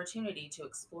taken the opportunity to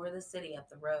explore the city up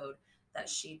the road, that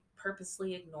she'd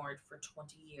purposely ignored for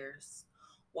 20 years.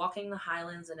 Walking the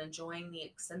highlands and enjoying the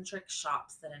eccentric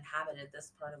shops that inhabited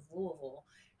this part of Louisville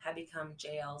had become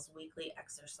JL's weekly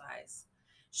exercise.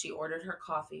 She ordered her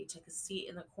coffee, took a seat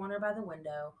in the corner by the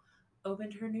window,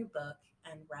 opened her new book,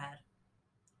 and read.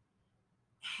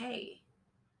 Hey,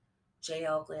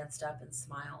 JL glanced up and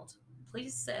smiled.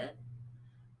 Please sit.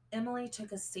 Emily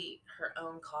took a seat, her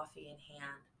own coffee in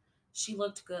hand. She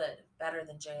looked good, better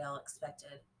than JL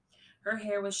expected. Her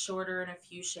hair was shorter and a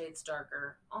few shades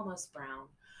darker, almost brown.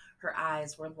 Her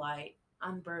eyes were light,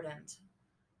 unburdened.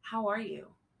 How are you?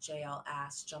 JL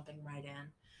asked, jumping right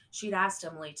in. She'd asked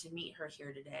Emily to meet her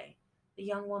here today. The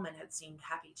young woman had seemed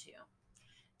happy to.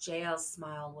 JL's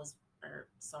smile was,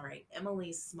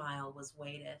 Emily's smile was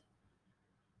weighted.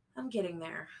 I'm getting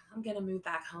there. I'm going to move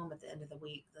back home at the end of the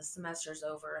week. The semester's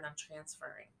over and I'm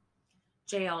transferring.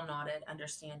 JL nodded,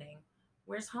 understanding.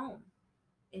 Where's home?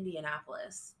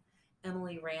 Indianapolis.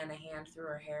 Emily ran a hand through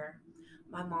her hair.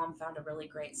 My mom found a really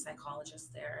great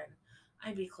psychologist there, and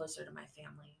I'd be closer to my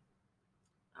family.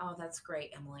 Oh, that's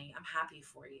great, Emily. I'm happy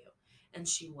for you. And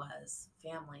she was.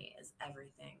 Family is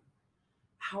everything.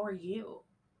 How are you?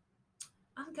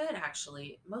 I'm good,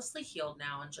 actually. Mostly healed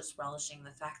now and just relishing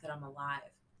the fact that I'm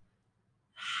alive.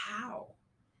 How?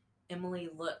 Emily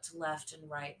looked left and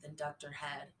right, then ducked her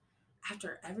head.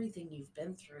 After everything you've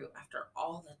been through, after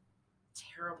all the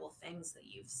terrible things that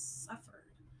you've suffered.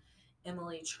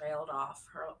 Emily trailed off,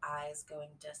 her eyes going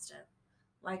distant,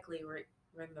 likely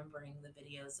remembering the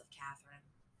videos of Catherine.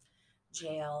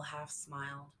 JL half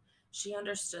smiled. She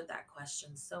understood that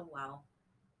question so well.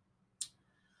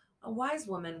 A wise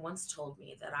woman once told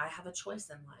me that I have a choice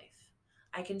in life.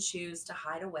 I can choose to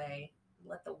hide away,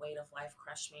 let the weight of life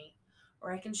crush me,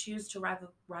 or I can choose to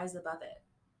rise above it.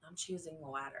 I'm choosing the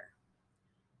latter.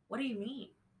 What do you mean?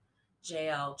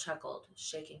 JL chuckled,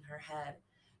 shaking her head.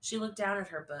 She looked down at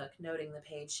her book, noting the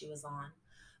page she was on.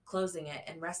 Closing it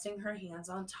and resting her hands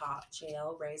on top,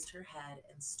 JL raised her head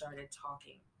and started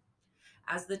talking.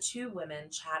 As the two women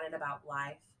chatted about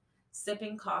life,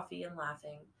 sipping coffee and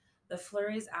laughing, the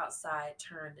flurries outside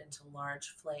turned into large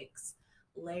flakes,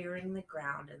 layering the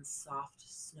ground in soft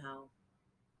snow.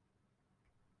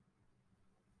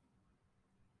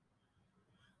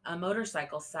 A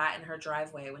motorcycle sat in her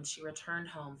driveway when she returned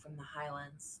home from the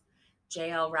Highlands.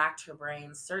 JL racked her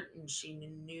brains, certain she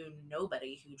knew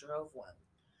nobody who drove one.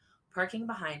 Parking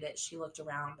behind it, she looked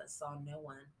around but saw no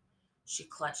one. She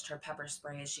clutched her pepper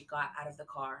spray as she got out of the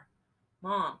car.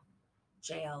 Mom!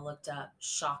 JL looked up,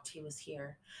 shocked he was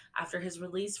here. After his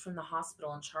release from the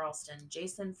hospital in Charleston,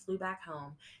 Jason flew back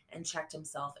home and checked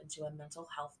himself into a mental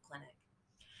health clinic.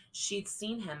 She'd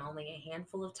seen him only a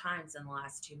handful of times in the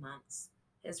last 2 months.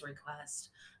 His request,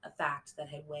 a fact that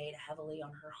had weighed heavily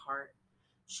on her heart.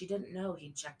 She didn't know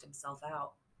he'd checked himself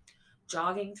out.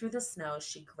 Jogging through the snow,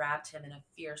 she grabbed him in a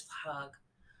fierce hug.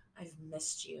 I've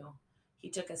missed you.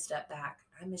 He took a step back.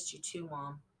 I missed you too,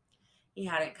 Mom. He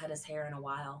hadn't cut his hair in a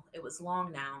while. It was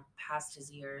long now, past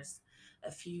his ears.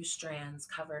 A few strands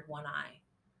covered one eye.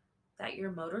 That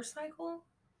your motorcycle?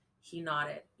 He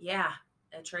nodded. Yeah,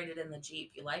 I traded in the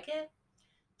Jeep. You like it?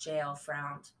 JL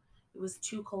frowned. It was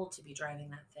too cold to be driving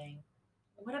that thing.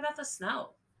 What about the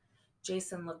snow?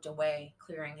 Jason looked away,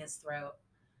 clearing his throat.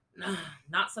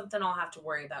 Not something I'll have to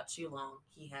worry about too long,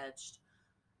 he hedged.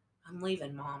 I'm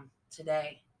leaving, Mom,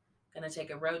 today. Gonna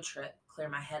take a road trip, clear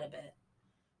my head a bit.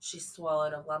 She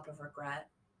swallowed a lump of regret.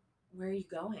 Where are you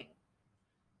going?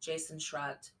 Jason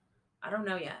shrugged. I don't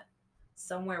know yet.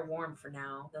 Somewhere warm for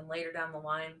now, then later down the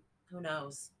line, who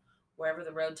knows? Wherever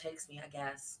the road takes me, I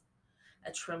guess.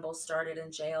 A tremble started in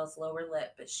JL's lower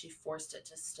lip, but she forced it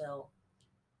to still.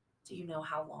 Do you know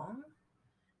how long?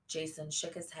 Jason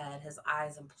shook his head, his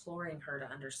eyes imploring her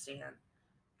to understand.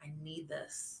 I need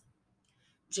this.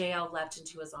 JL leapt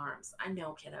into his arms. I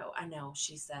know, kiddo, I know,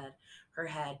 she said, her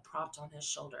head propped on his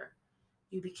shoulder.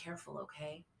 You be careful,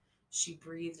 okay? She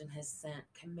breathed in his scent,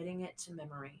 committing it to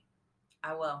memory.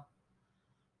 I will.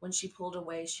 When she pulled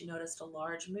away, she noticed a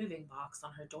large moving box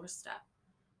on her doorstep.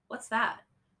 What's that?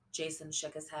 Jason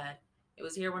shook his head. It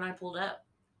was here when I pulled up.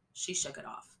 She shook it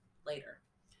off. Later.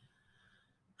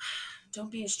 Don't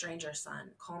be a stranger, son.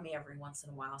 Call me every once in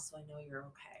a while so I know you're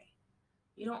okay.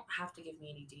 You don't have to give me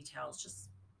any details. Just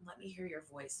let me hear your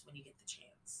voice when you get the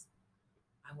chance.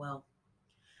 I will.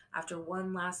 After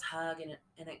one last hug and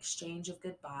an exchange of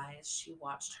goodbyes, she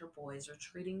watched her boy's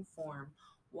retreating form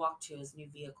walk to his new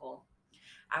vehicle.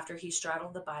 After he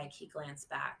straddled the bike, he glanced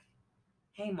back.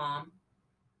 Hey, Mom.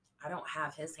 I don't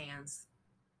have his hands.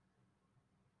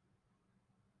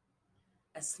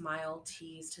 A smile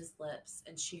teased his lips,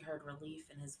 and she heard relief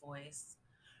in his voice.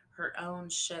 Her own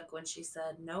shook when she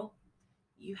said, Nope,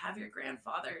 You have your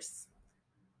grandfather's.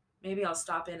 Maybe I'll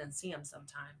stop in and see him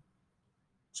sometime.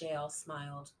 Jael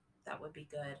smiled. That would be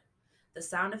good. The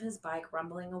sound of his bike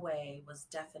rumbling away was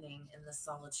deafening in the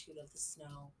solitude of the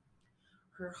snow.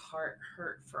 Her heart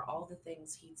hurt for all the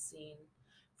things he'd seen,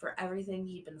 for everything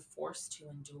he'd been forced to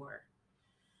endure.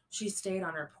 She stayed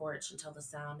on her porch until the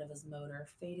sound of his motor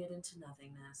faded into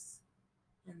nothingness,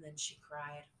 and then she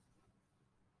cried.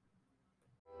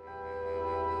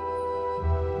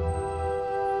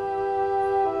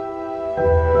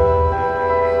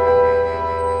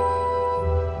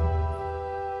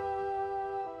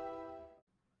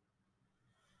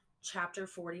 Chapter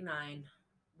 49.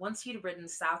 Once he'd ridden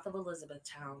south of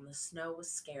Elizabethtown, the snow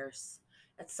was scarce.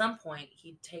 At some point,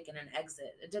 he'd taken an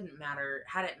exit. It didn't matter,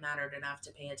 had it mattered enough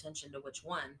to pay attention to which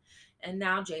one, and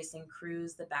now Jason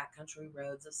cruised the backcountry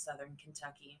roads of southern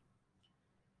Kentucky.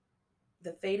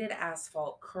 The faded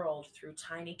asphalt curled through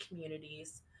tiny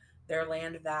communities, their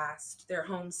land vast, their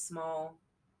homes small,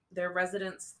 their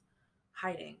residents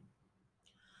hiding.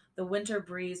 The winter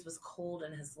breeze was cold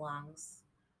in his lungs.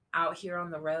 Out here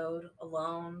on the road,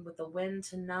 alone, with the wind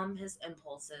to numb his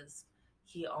impulses,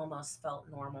 he almost felt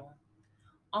normal.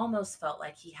 Almost felt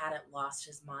like he hadn't lost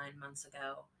his mind months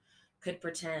ago. Could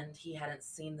pretend he hadn't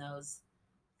seen those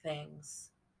things.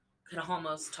 Could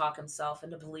almost talk himself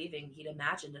into believing he'd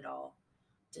imagined it all.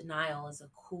 Denial is a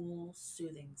cool,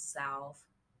 soothing salve.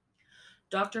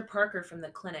 Dr. Parker from the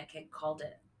clinic had called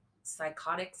it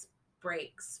psychotics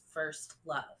breaks first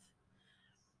love,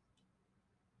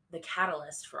 the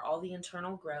catalyst for all the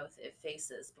internal growth it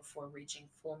faces before reaching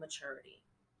full maturity.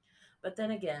 But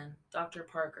then again, Dr.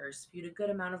 Parker spewed a good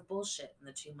amount of bullshit in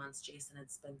the 2 months Jason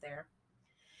had spent there.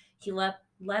 He let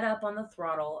up on the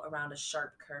throttle around a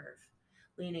sharp curve.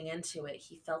 Leaning into it,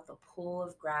 he felt the pull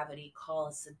of gravity call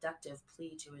a seductive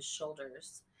plea to his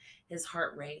shoulders. His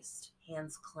heart raced,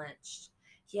 hands clenched.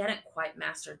 He hadn't quite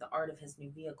mastered the art of his new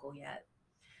vehicle yet.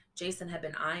 Jason had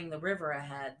been eyeing the river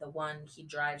ahead, the one he'd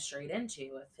drive straight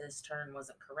into if his turn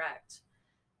wasn't correct.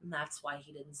 And that's why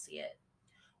he didn't see it.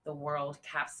 The world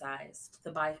capsized.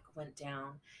 The bike went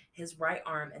down. His right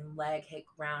arm and leg hit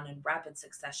ground in rapid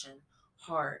succession,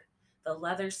 hard. The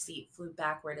leather seat flew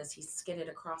backward as he skidded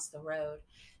across the road.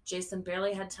 Jason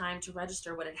barely had time to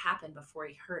register what had happened before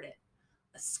he heard it.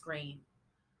 A scream.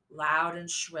 Loud and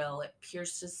shrill, it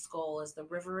pierced his skull as the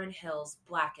river and hills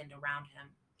blackened around him.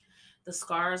 The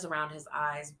scars around his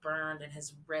eyes burned and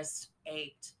his wrist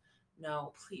ached.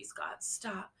 No, please, God,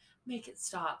 stop. Make it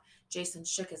stop. Jason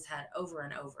shook his head over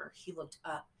and over. He looked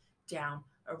up, down,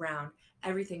 around.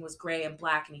 Everything was gray and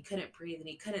black, and he couldn't breathe, and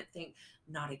he couldn't think.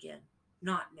 Not again.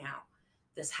 Not now.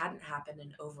 This hadn't happened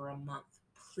in over a month.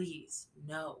 Please,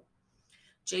 no.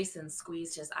 Jason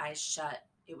squeezed his eyes shut.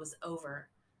 It was over.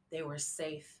 They were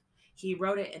safe. He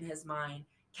wrote it in his mind.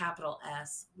 Capital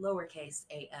S, lowercase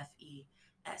a-f-e,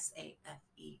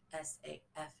 S-A-F-E,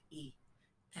 S-A-F-E,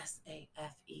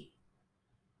 S-A-F-E.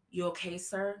 You okay,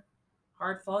 sir?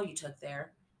 Hard fall you took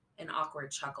there. An awkward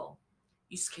chuckle.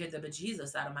 You scared the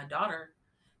bejesus out of my daughter.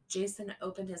 Jason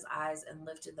opened his eyes and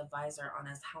lifted the visor on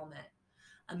his helmet.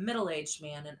 A middle-aged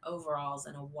man in overalls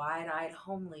and a wide-eyed,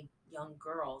 homely young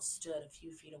girl stood a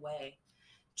few feet away.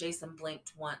 Jason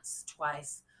blinked once,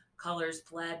 twice. Colors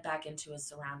bled back into his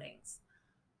surroundings.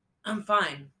 I'm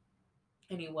fine.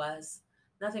 And he was.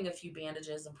 Nothing a few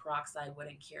bandages and peroxide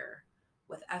wouldn't cure.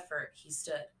 With effort, he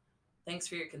stood. Thanks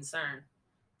for your concern.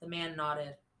 The man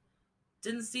nodded.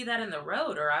 Didn't see that in the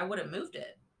road, or I would have moved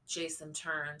it. Jason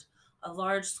turned. A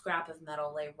large scrap of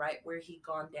metal lay right where he'd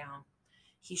gone down.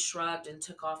 He shrugged and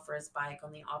took off for his bike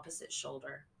on the opposite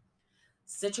shoulder.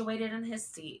 Situated in his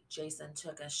seat, Jason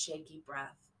took a shaky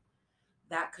breath.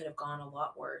 That could have gone a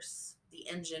lot worse. The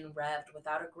engine revved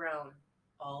without a groan.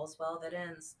 All's well that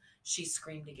ends, she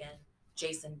screamed again.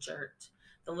 Jason jerked.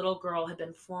 The little girl had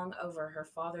been flung over her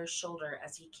father's shoulder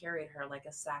as he carried her like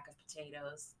a sack of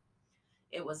potatoes.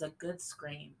 It was a good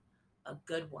scream, a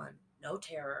good one. No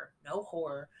terror, no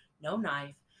horror, no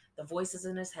knife. The voices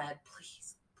in his head,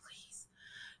 please, please.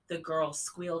 The girl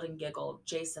squealed and giggled.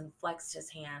 Jason flexed his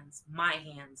hands,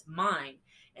 mine,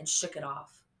 and shook it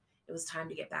off. It was time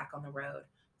to get back on the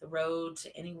road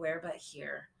to anywhere but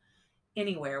here.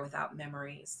 Anywhere without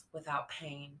memories, without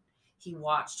pain. He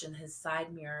watched in his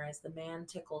side mirror as the man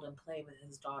tickled and played with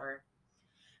his daughter.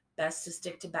 Best to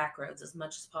stick to back roads as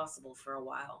much as possible for a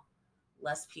while.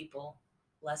 Less people,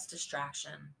 less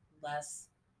distraction, less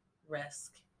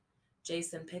risk.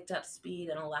 Jason picked up speed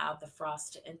and allowed the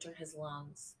frost to enter his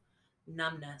lungs.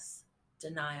 Numbness,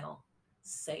 denial,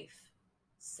 safe,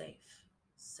 safe,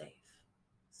 safe,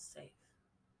 safe,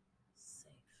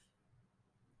 safe.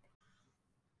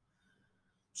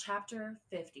 Chapter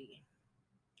 50.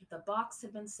 The box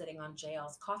had been sitting on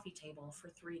JL's coffee table for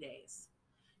 3 days.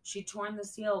 She'd torn the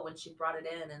seal when she brought it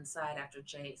inside after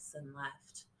Jason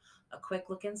left. A quick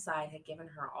look inside had given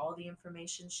her all the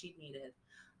information she'd needed.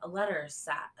 A letter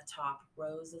sat atop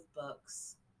rows of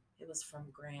books. It was from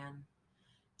Gran.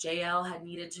 JL had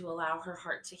needed to allow her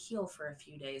heart to heal for a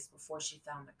few days before she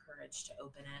found the courage to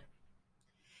open it.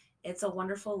 It's a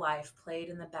Wonderful Life played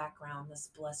in the background this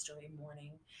blustery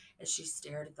morning as she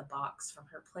stared at the box from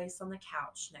her place on the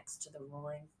couch next to the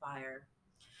roaring fire.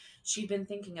 She'd been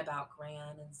thinking about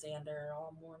Gran and Xander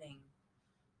all morning,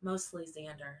 mostly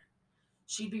Xander.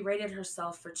 She'd berated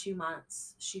herself for 2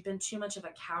 months. She'd been too much of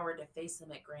a coward to face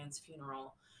him at Gran's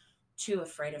funeral, too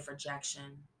afraid of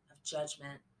rejection, of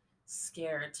judgment,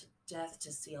 scared to death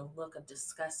to see a look of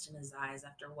disgust in his eyes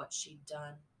after what she'd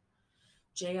done.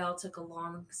 JL took a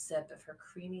long sip of her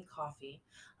creamy coffee,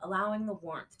 allowing the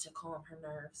warmth to calm her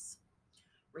nerves.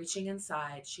 Reaching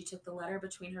inside, she took the letter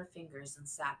between her fingers and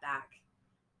sat back.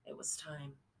 It was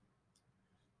time.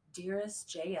 Dearest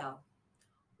JL,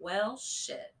 well,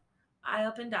 shit. I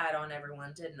up and died on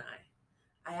everyone, didn't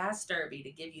I? I asked Derby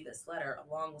to give you this letter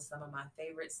along with some of my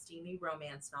favorite steamy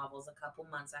romance novels a couple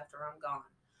months after I'm gone.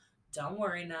 Don't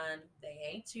worry none, they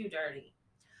ain't too dirty.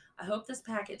 I hope this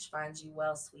package finds you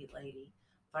well, sweet lady.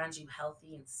 Finds you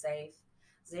healthy and safe.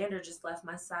 Xander just left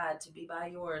my side to be by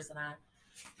yours, and I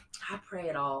pray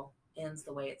it all ends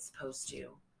the way it's supposed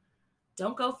to.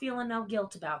 Don't go feeling no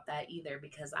guilt about that either,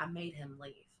 because I made him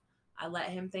leave. I let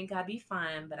him think I'd be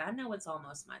fine, but I know it's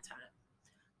almost my time.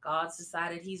 God's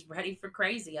decided he's ready for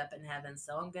crazy up in heaven,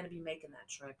 so I'm going to be making that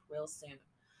trip real soon.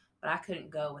 But I couldn't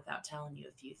go without telling you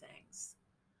a few things.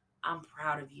 I'm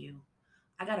proud of you.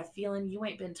 I got a feeling you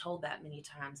ain't been told that many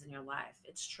times in your life.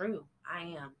 It's true. I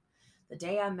am. The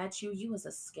day I met you, you was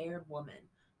a scared woman,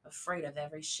 afraid of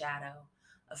every shadow,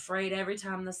 afraid every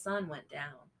time the sun went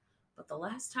down. But the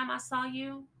last time I saw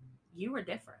you, you were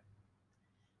different.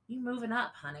 You moving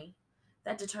up, honey.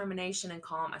 That determination and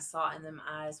calm I saw in them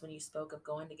eyes when you spoke of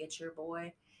going to get your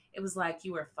boy, it was like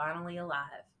you were finally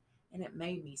alive. And it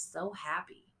made me so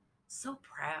happy, so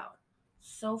proud,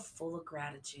 so full of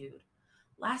gratitude.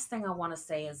 Last thing I want to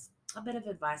say is a bit of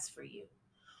advice for you.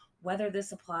 Whether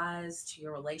this applies to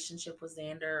your relationship with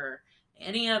Xander or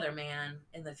any other man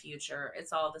in the future,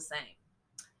 it's all the same.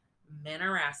 Men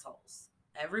are assholes.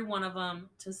 Every one of them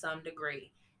to some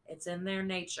degree. It's in their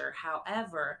nature.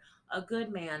 However, a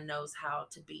good man knows how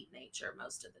to beat nature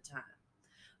most of the time.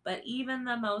 But even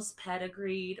the most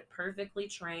pedigreed, perfectly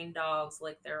trained dogs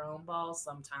lick their own balls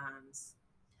sometimes.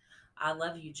 I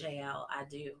love you, JL. I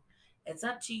do. It's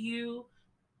up to you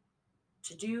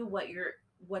to do what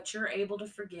you're able to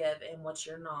forgive and what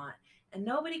you're not. And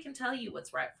nobody can tell you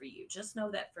what's right for you. Just know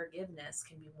that forgiveness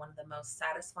can be one of the most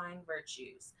satisfying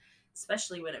virtues,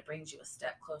 especially when it brings you a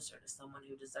step closer to someone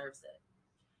who deserves it.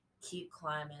 Keep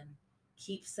climbing,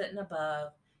 keep sitting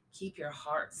above, keep your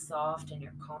heart soft and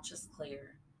your conscience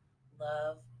clear.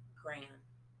 Love, Gran.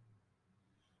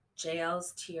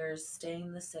 JL's tears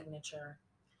stained the signature.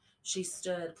 She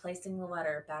stood, placing the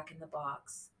letter back in the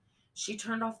box. She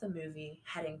turned off the movie,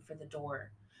 heading for the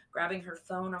door. Grabbing her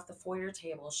phone off the foyer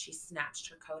table, she snatched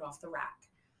her coat off the rack.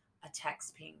 A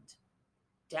text pinged.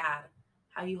 Dad,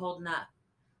 how you holding up?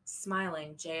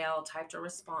 Smiling, JL typed a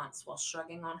response while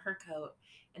shrugging on her coat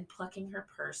and plucking her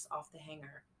purse off the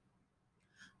hanger.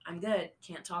 I'm good,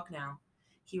 can't talk now.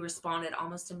 He responded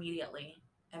almost immediately.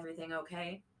 Everything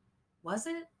okay? Was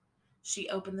it? She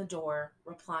opened the door,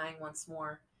 replying once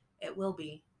more. It will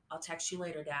be. I'll text you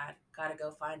later, Dad. Gotta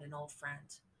go find an old friend.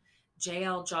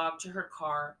 JL jogged to her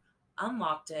car,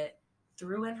 unlocked it,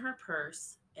 threw in her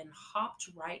purse, and hopped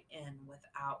right in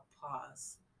without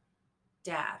pause.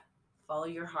 Dad, follow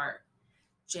your heart.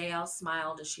 JL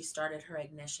smiled as she started her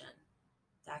ignition.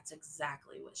 That's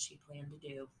exactly what she planned to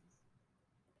do.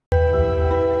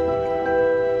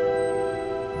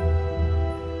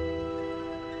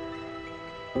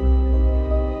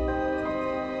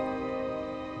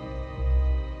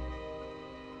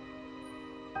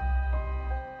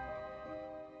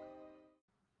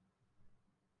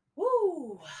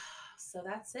 Woo! So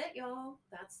that's it, y'all.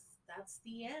 That's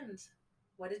the end.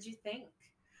 What did you think?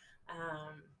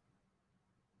 Um,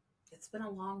 it's been a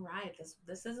long ride.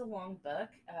 This is a long book.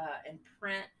 In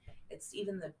print, it's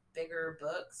even the bigger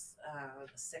books,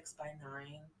 6 by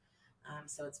 9.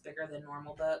 So it's bigger than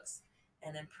normal books.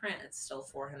 And in print, it's still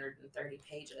 430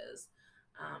 pages.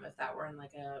 If that were in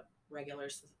like a regular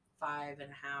 5.5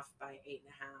 by 8.5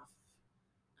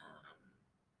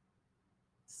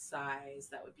 size,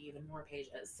 that would be even more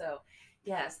pages. So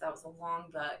yes, that was a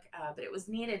long book, but it was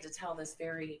needed to tell this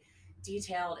very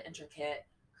detailed, intricate,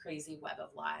 crazy web of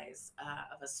lies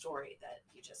of a story that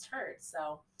you just heard.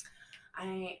 So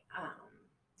I,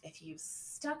 if you've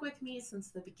stuck with me since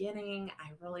the beginning,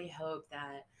 I really hope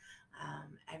that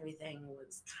everything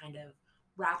was kind of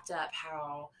wrapped up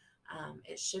how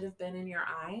it should have been in your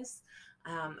eyes.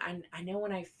 I know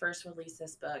when I first released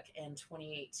this book in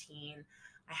 2018,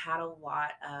 I had a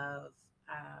lot of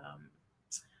um,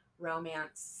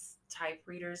 romance type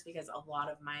readers because a lot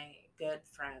of my good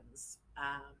friends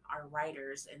are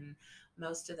writers and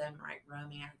most of them write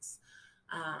romance.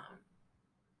 Um,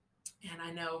 and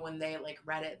I know when they like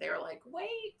read it, they were like,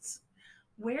 wait,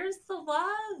 where's the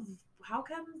love? How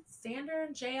come Xander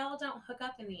and JL don't hook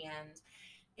up in the end?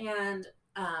 And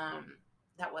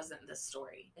that wasn't this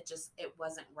story. It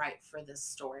wasn't right for this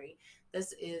story.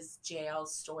 This is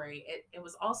JL's story. It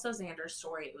was also Xander's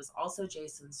story. It was also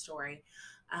Jason's story.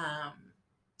 Um,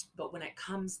 but when it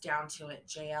comes down to it,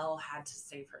 JL had to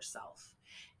save herself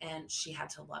and she had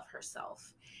to love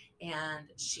herself and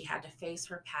she had to face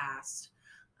her past.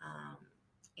 Um,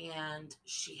 and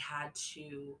she had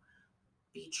to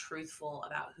be truthful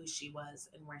about who she was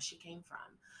and where she came from.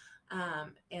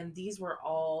 And these were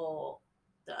all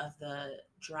of the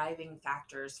driving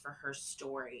factors for her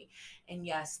story. And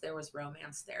yes, there was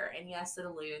romance there. And yes, it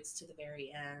alludes to the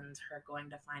very end, her going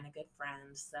to find a good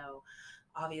friend. So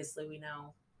obviously we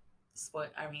know,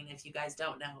 I mean, if you guys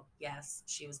don't know, yes,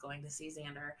 she was going to see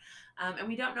Xander. And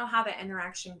we don't know how the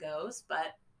interaction goes,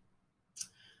 but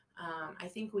I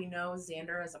think we know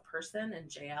Xander as a person and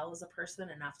JL as a person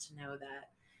enough to know that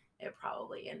it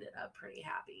probably ended up pretty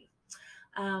happy.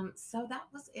 So that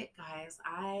was it, guys.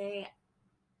 I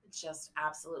just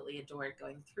absolutely adored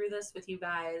going through this with you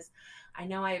guys. I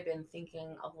know I have been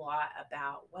thinking a lot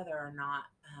about whether or not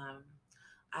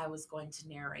I was going to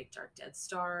narrate Dark Dead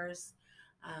Stars,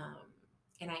 um,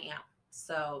 and I am.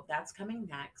 So that's coming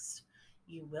next.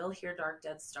 You will hear Dark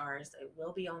Dead Stars. It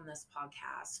will be on this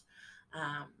podcast.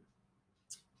 Um,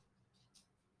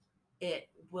 it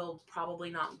will probably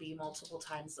not be multiple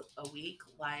times a week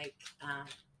like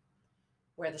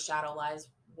where the Shadow Lies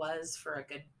was for a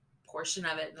good portion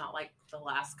of it, not like the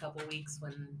last couple weeks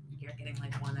when you're getting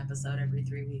like one episode every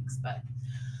 3 weeks, but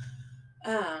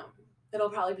um, it'll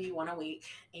probably be one a week.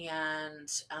 And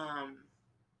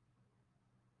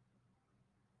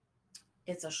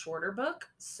it's a shorter book,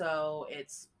 so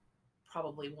it's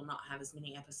probably will not have as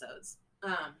many episodes.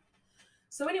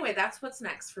 So anyway, that's what's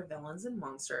next for Villains and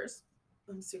Monsters.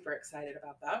 I'm super excited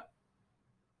about that.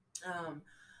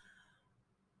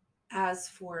 As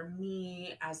for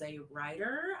me as a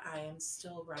writer, I am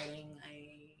still writing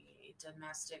a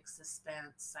domestic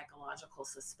suspense, psychological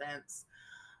suspense,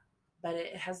 but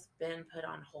it has been put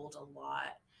on hold a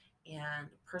lot. And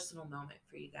personal moment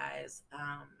for you guys.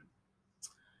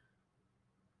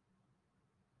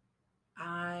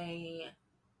 I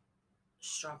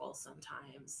struggle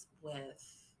sometimes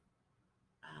with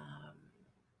um,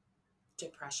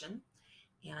 depression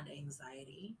and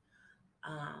anxiety.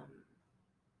 Um,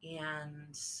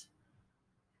 and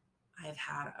I've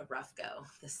had a rough go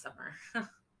this summer.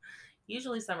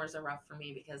 Usually summers are rough for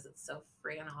me because it's so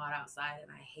friggin' hot outside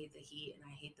and I hate the heat and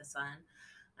I hate the sun.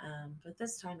 But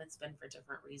this time it's been for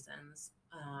different reasons.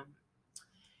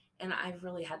 And I've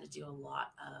really had to do a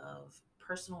lot of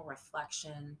personal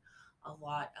reflection, a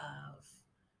lot of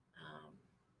um,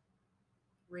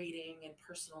 reading and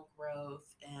personal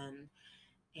growth and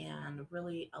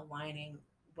really aligning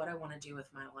what I want to do with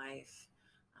my life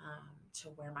to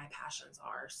where my passions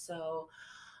are. So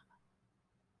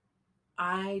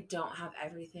I don't have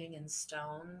everything in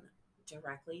stone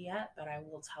directly yet, but I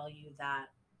will tell you that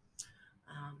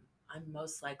um, I'm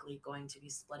most likely going to be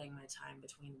splitting my time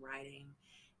between writing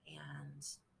and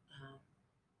um,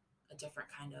 a different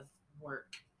kind of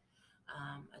work,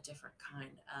 a different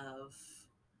kind of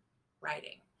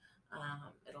writing.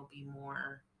 It'll be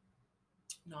more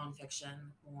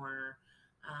nonfiction, more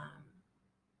um,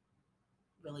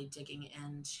 really digging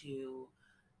into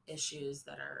issues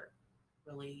that are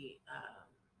really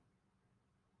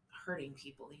hurting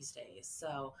people these days.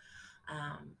 So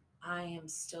I am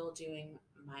still doing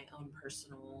my own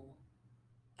personal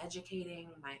educating,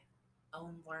 my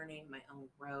own learning, my own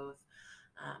growth.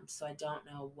 So I don't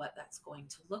know what that's going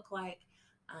to look like.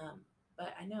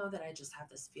 But I know that I just have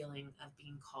this feeling of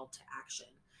being called to action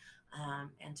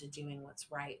and to doing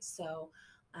what's right. So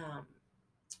um,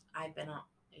 I've been,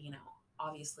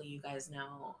 obviously, you guys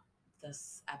know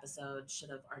this episode should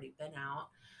have already been out.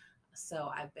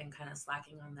 So I've been kind of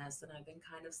slacking on this and I've been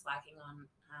kind of slacking on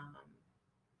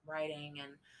writing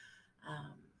and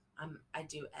I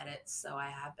do edits. So I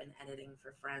have been editing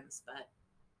for friends, but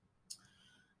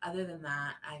Other than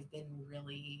that, I've been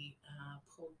really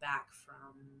pulled back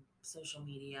from social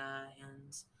media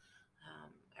and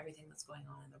everything that's going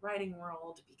on in the writing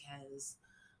world, because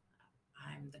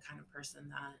I'm the kind of person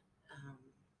that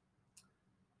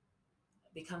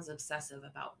becomes obsessive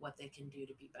about what they can do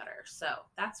to be better. So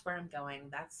that's where I'm going.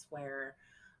 That's where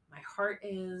my heart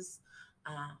is.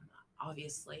 Um,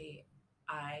 Obviously,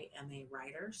 I am a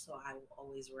writer, so I will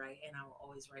always write, and I will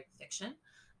always write fiction.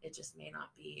 It just may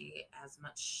not be as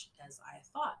much as I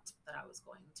thought that I was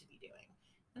going to be doing,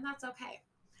 and that's okay.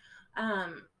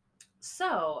 Um,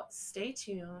 so stay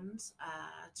tuned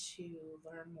to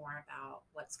learn more about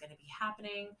what's going to be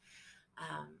happening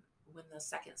um, when the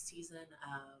second season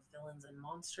of Villains and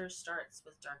Monsters starts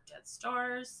with Dark Dead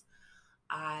Stars.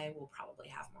 I will probably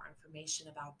have more information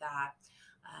about that.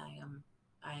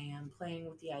 I am playing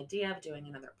with the idea of doing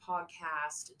another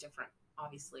podcast, different,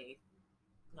 obviously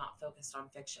not focused on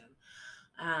fiction,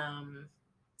 um,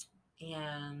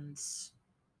 and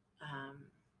um,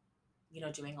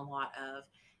 doing a lot of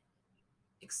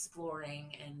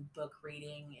exploring and book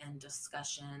reading and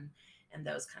discussion and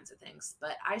those kinds of things.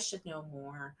 But I should know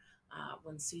more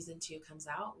when season 2 comes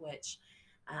out, which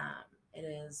it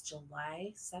is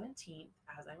July 17th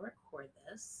as I record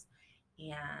this.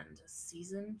 And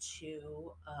season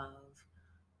 2 of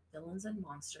Villains and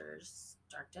Monsters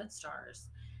Dark Dead Stars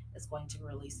is going to be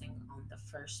releasing on the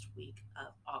first week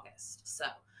of August. So,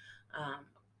 um,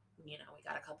 we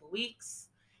got a couple weeks,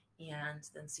 and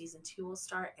then season 2 will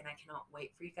start, and I cannot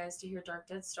wait for you guys to hear Dark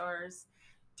Dead Stars.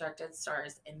 Dark Dead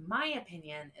Stars, in my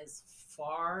opinion, is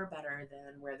far better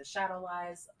than Where the Shadow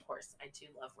Lies. Of course, I do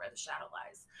love Where the Shadow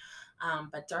Lies.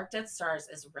 But Dark Dead Stars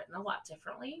is written a lot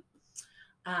differently.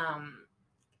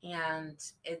 And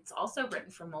it's also written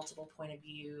from multiple point of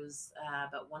views,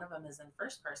 but one of them is in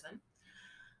first person.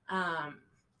 Um,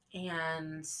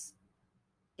 and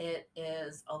it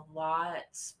is a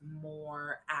lot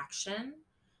more action,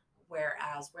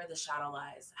 whereas Where the Shadow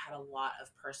Lies had a lot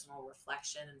of personal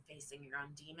reflection and facing your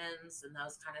own demons and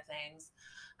those kind of things.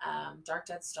 Dark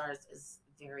Dead Stars is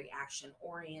very action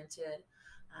oriented,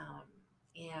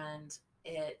 and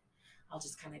I'll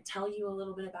just kind of tell you a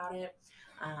little bit about it.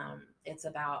 It's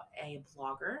about a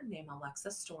blogger named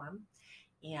Alexa Storm,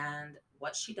 and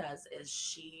what she does is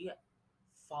she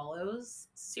follows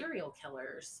serial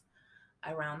killers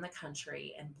around the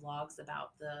country and blogs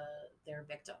about their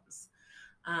victims.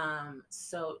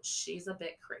 So she's a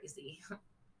bit crazy.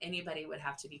 Anybody would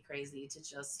have to be crazy to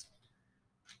just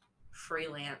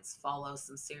freelance follow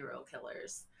some serial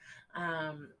killers.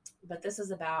 But this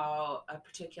is about a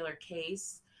particular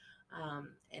case,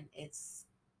 and it's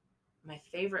my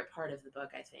favorite part of the book,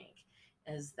 I think,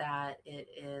 is that it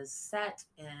is set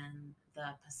in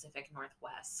the Pacific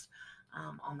Northwest,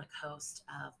 on the coast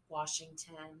of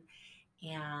Washington.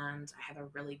 And I have a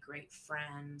really great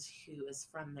friend who is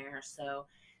from there. So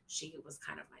she was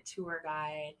kind of my tour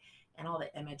guide, and all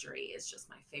the imagery is just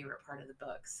my favorite part of the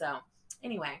book. So,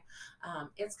 anyway,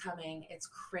 it's coming. It's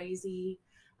crazy.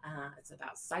 It's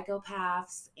about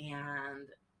psychopaths, and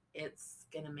it's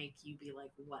going to make you be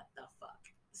like, what the fuck?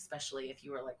 Especially if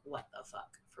you were like, what the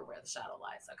fuck, for Where the Shadow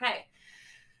Lies. Okay.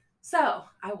 So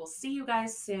I will see you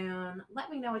guys soon. Let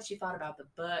me know what you thought about the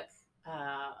book.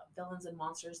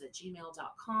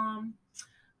 Villainandmonsters@gmail.com,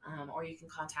 or you can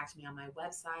contact me on my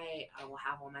website. I will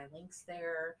have all my links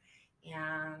there.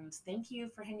 And thank you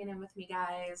for hanging in with me,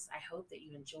 guys. I hope that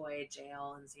you enjoyed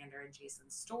JL and Xander and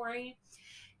Jason's story,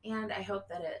 and I hope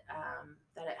that it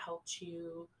helped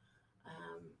you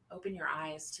open your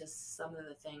eyes to some of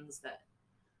the things that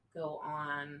go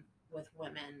on with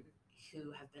women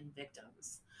who have been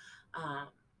victims. Um,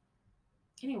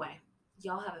 anyway,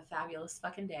 y'all have a fabulous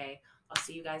fucking day. I'll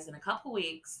see you guys in a couple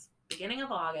weeks, beginning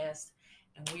of August,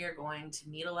 and we are going to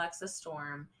meet Alexa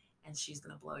Storm, and she's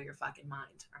going to blow your fucking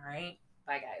mind. All right?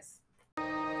 Bye, guys.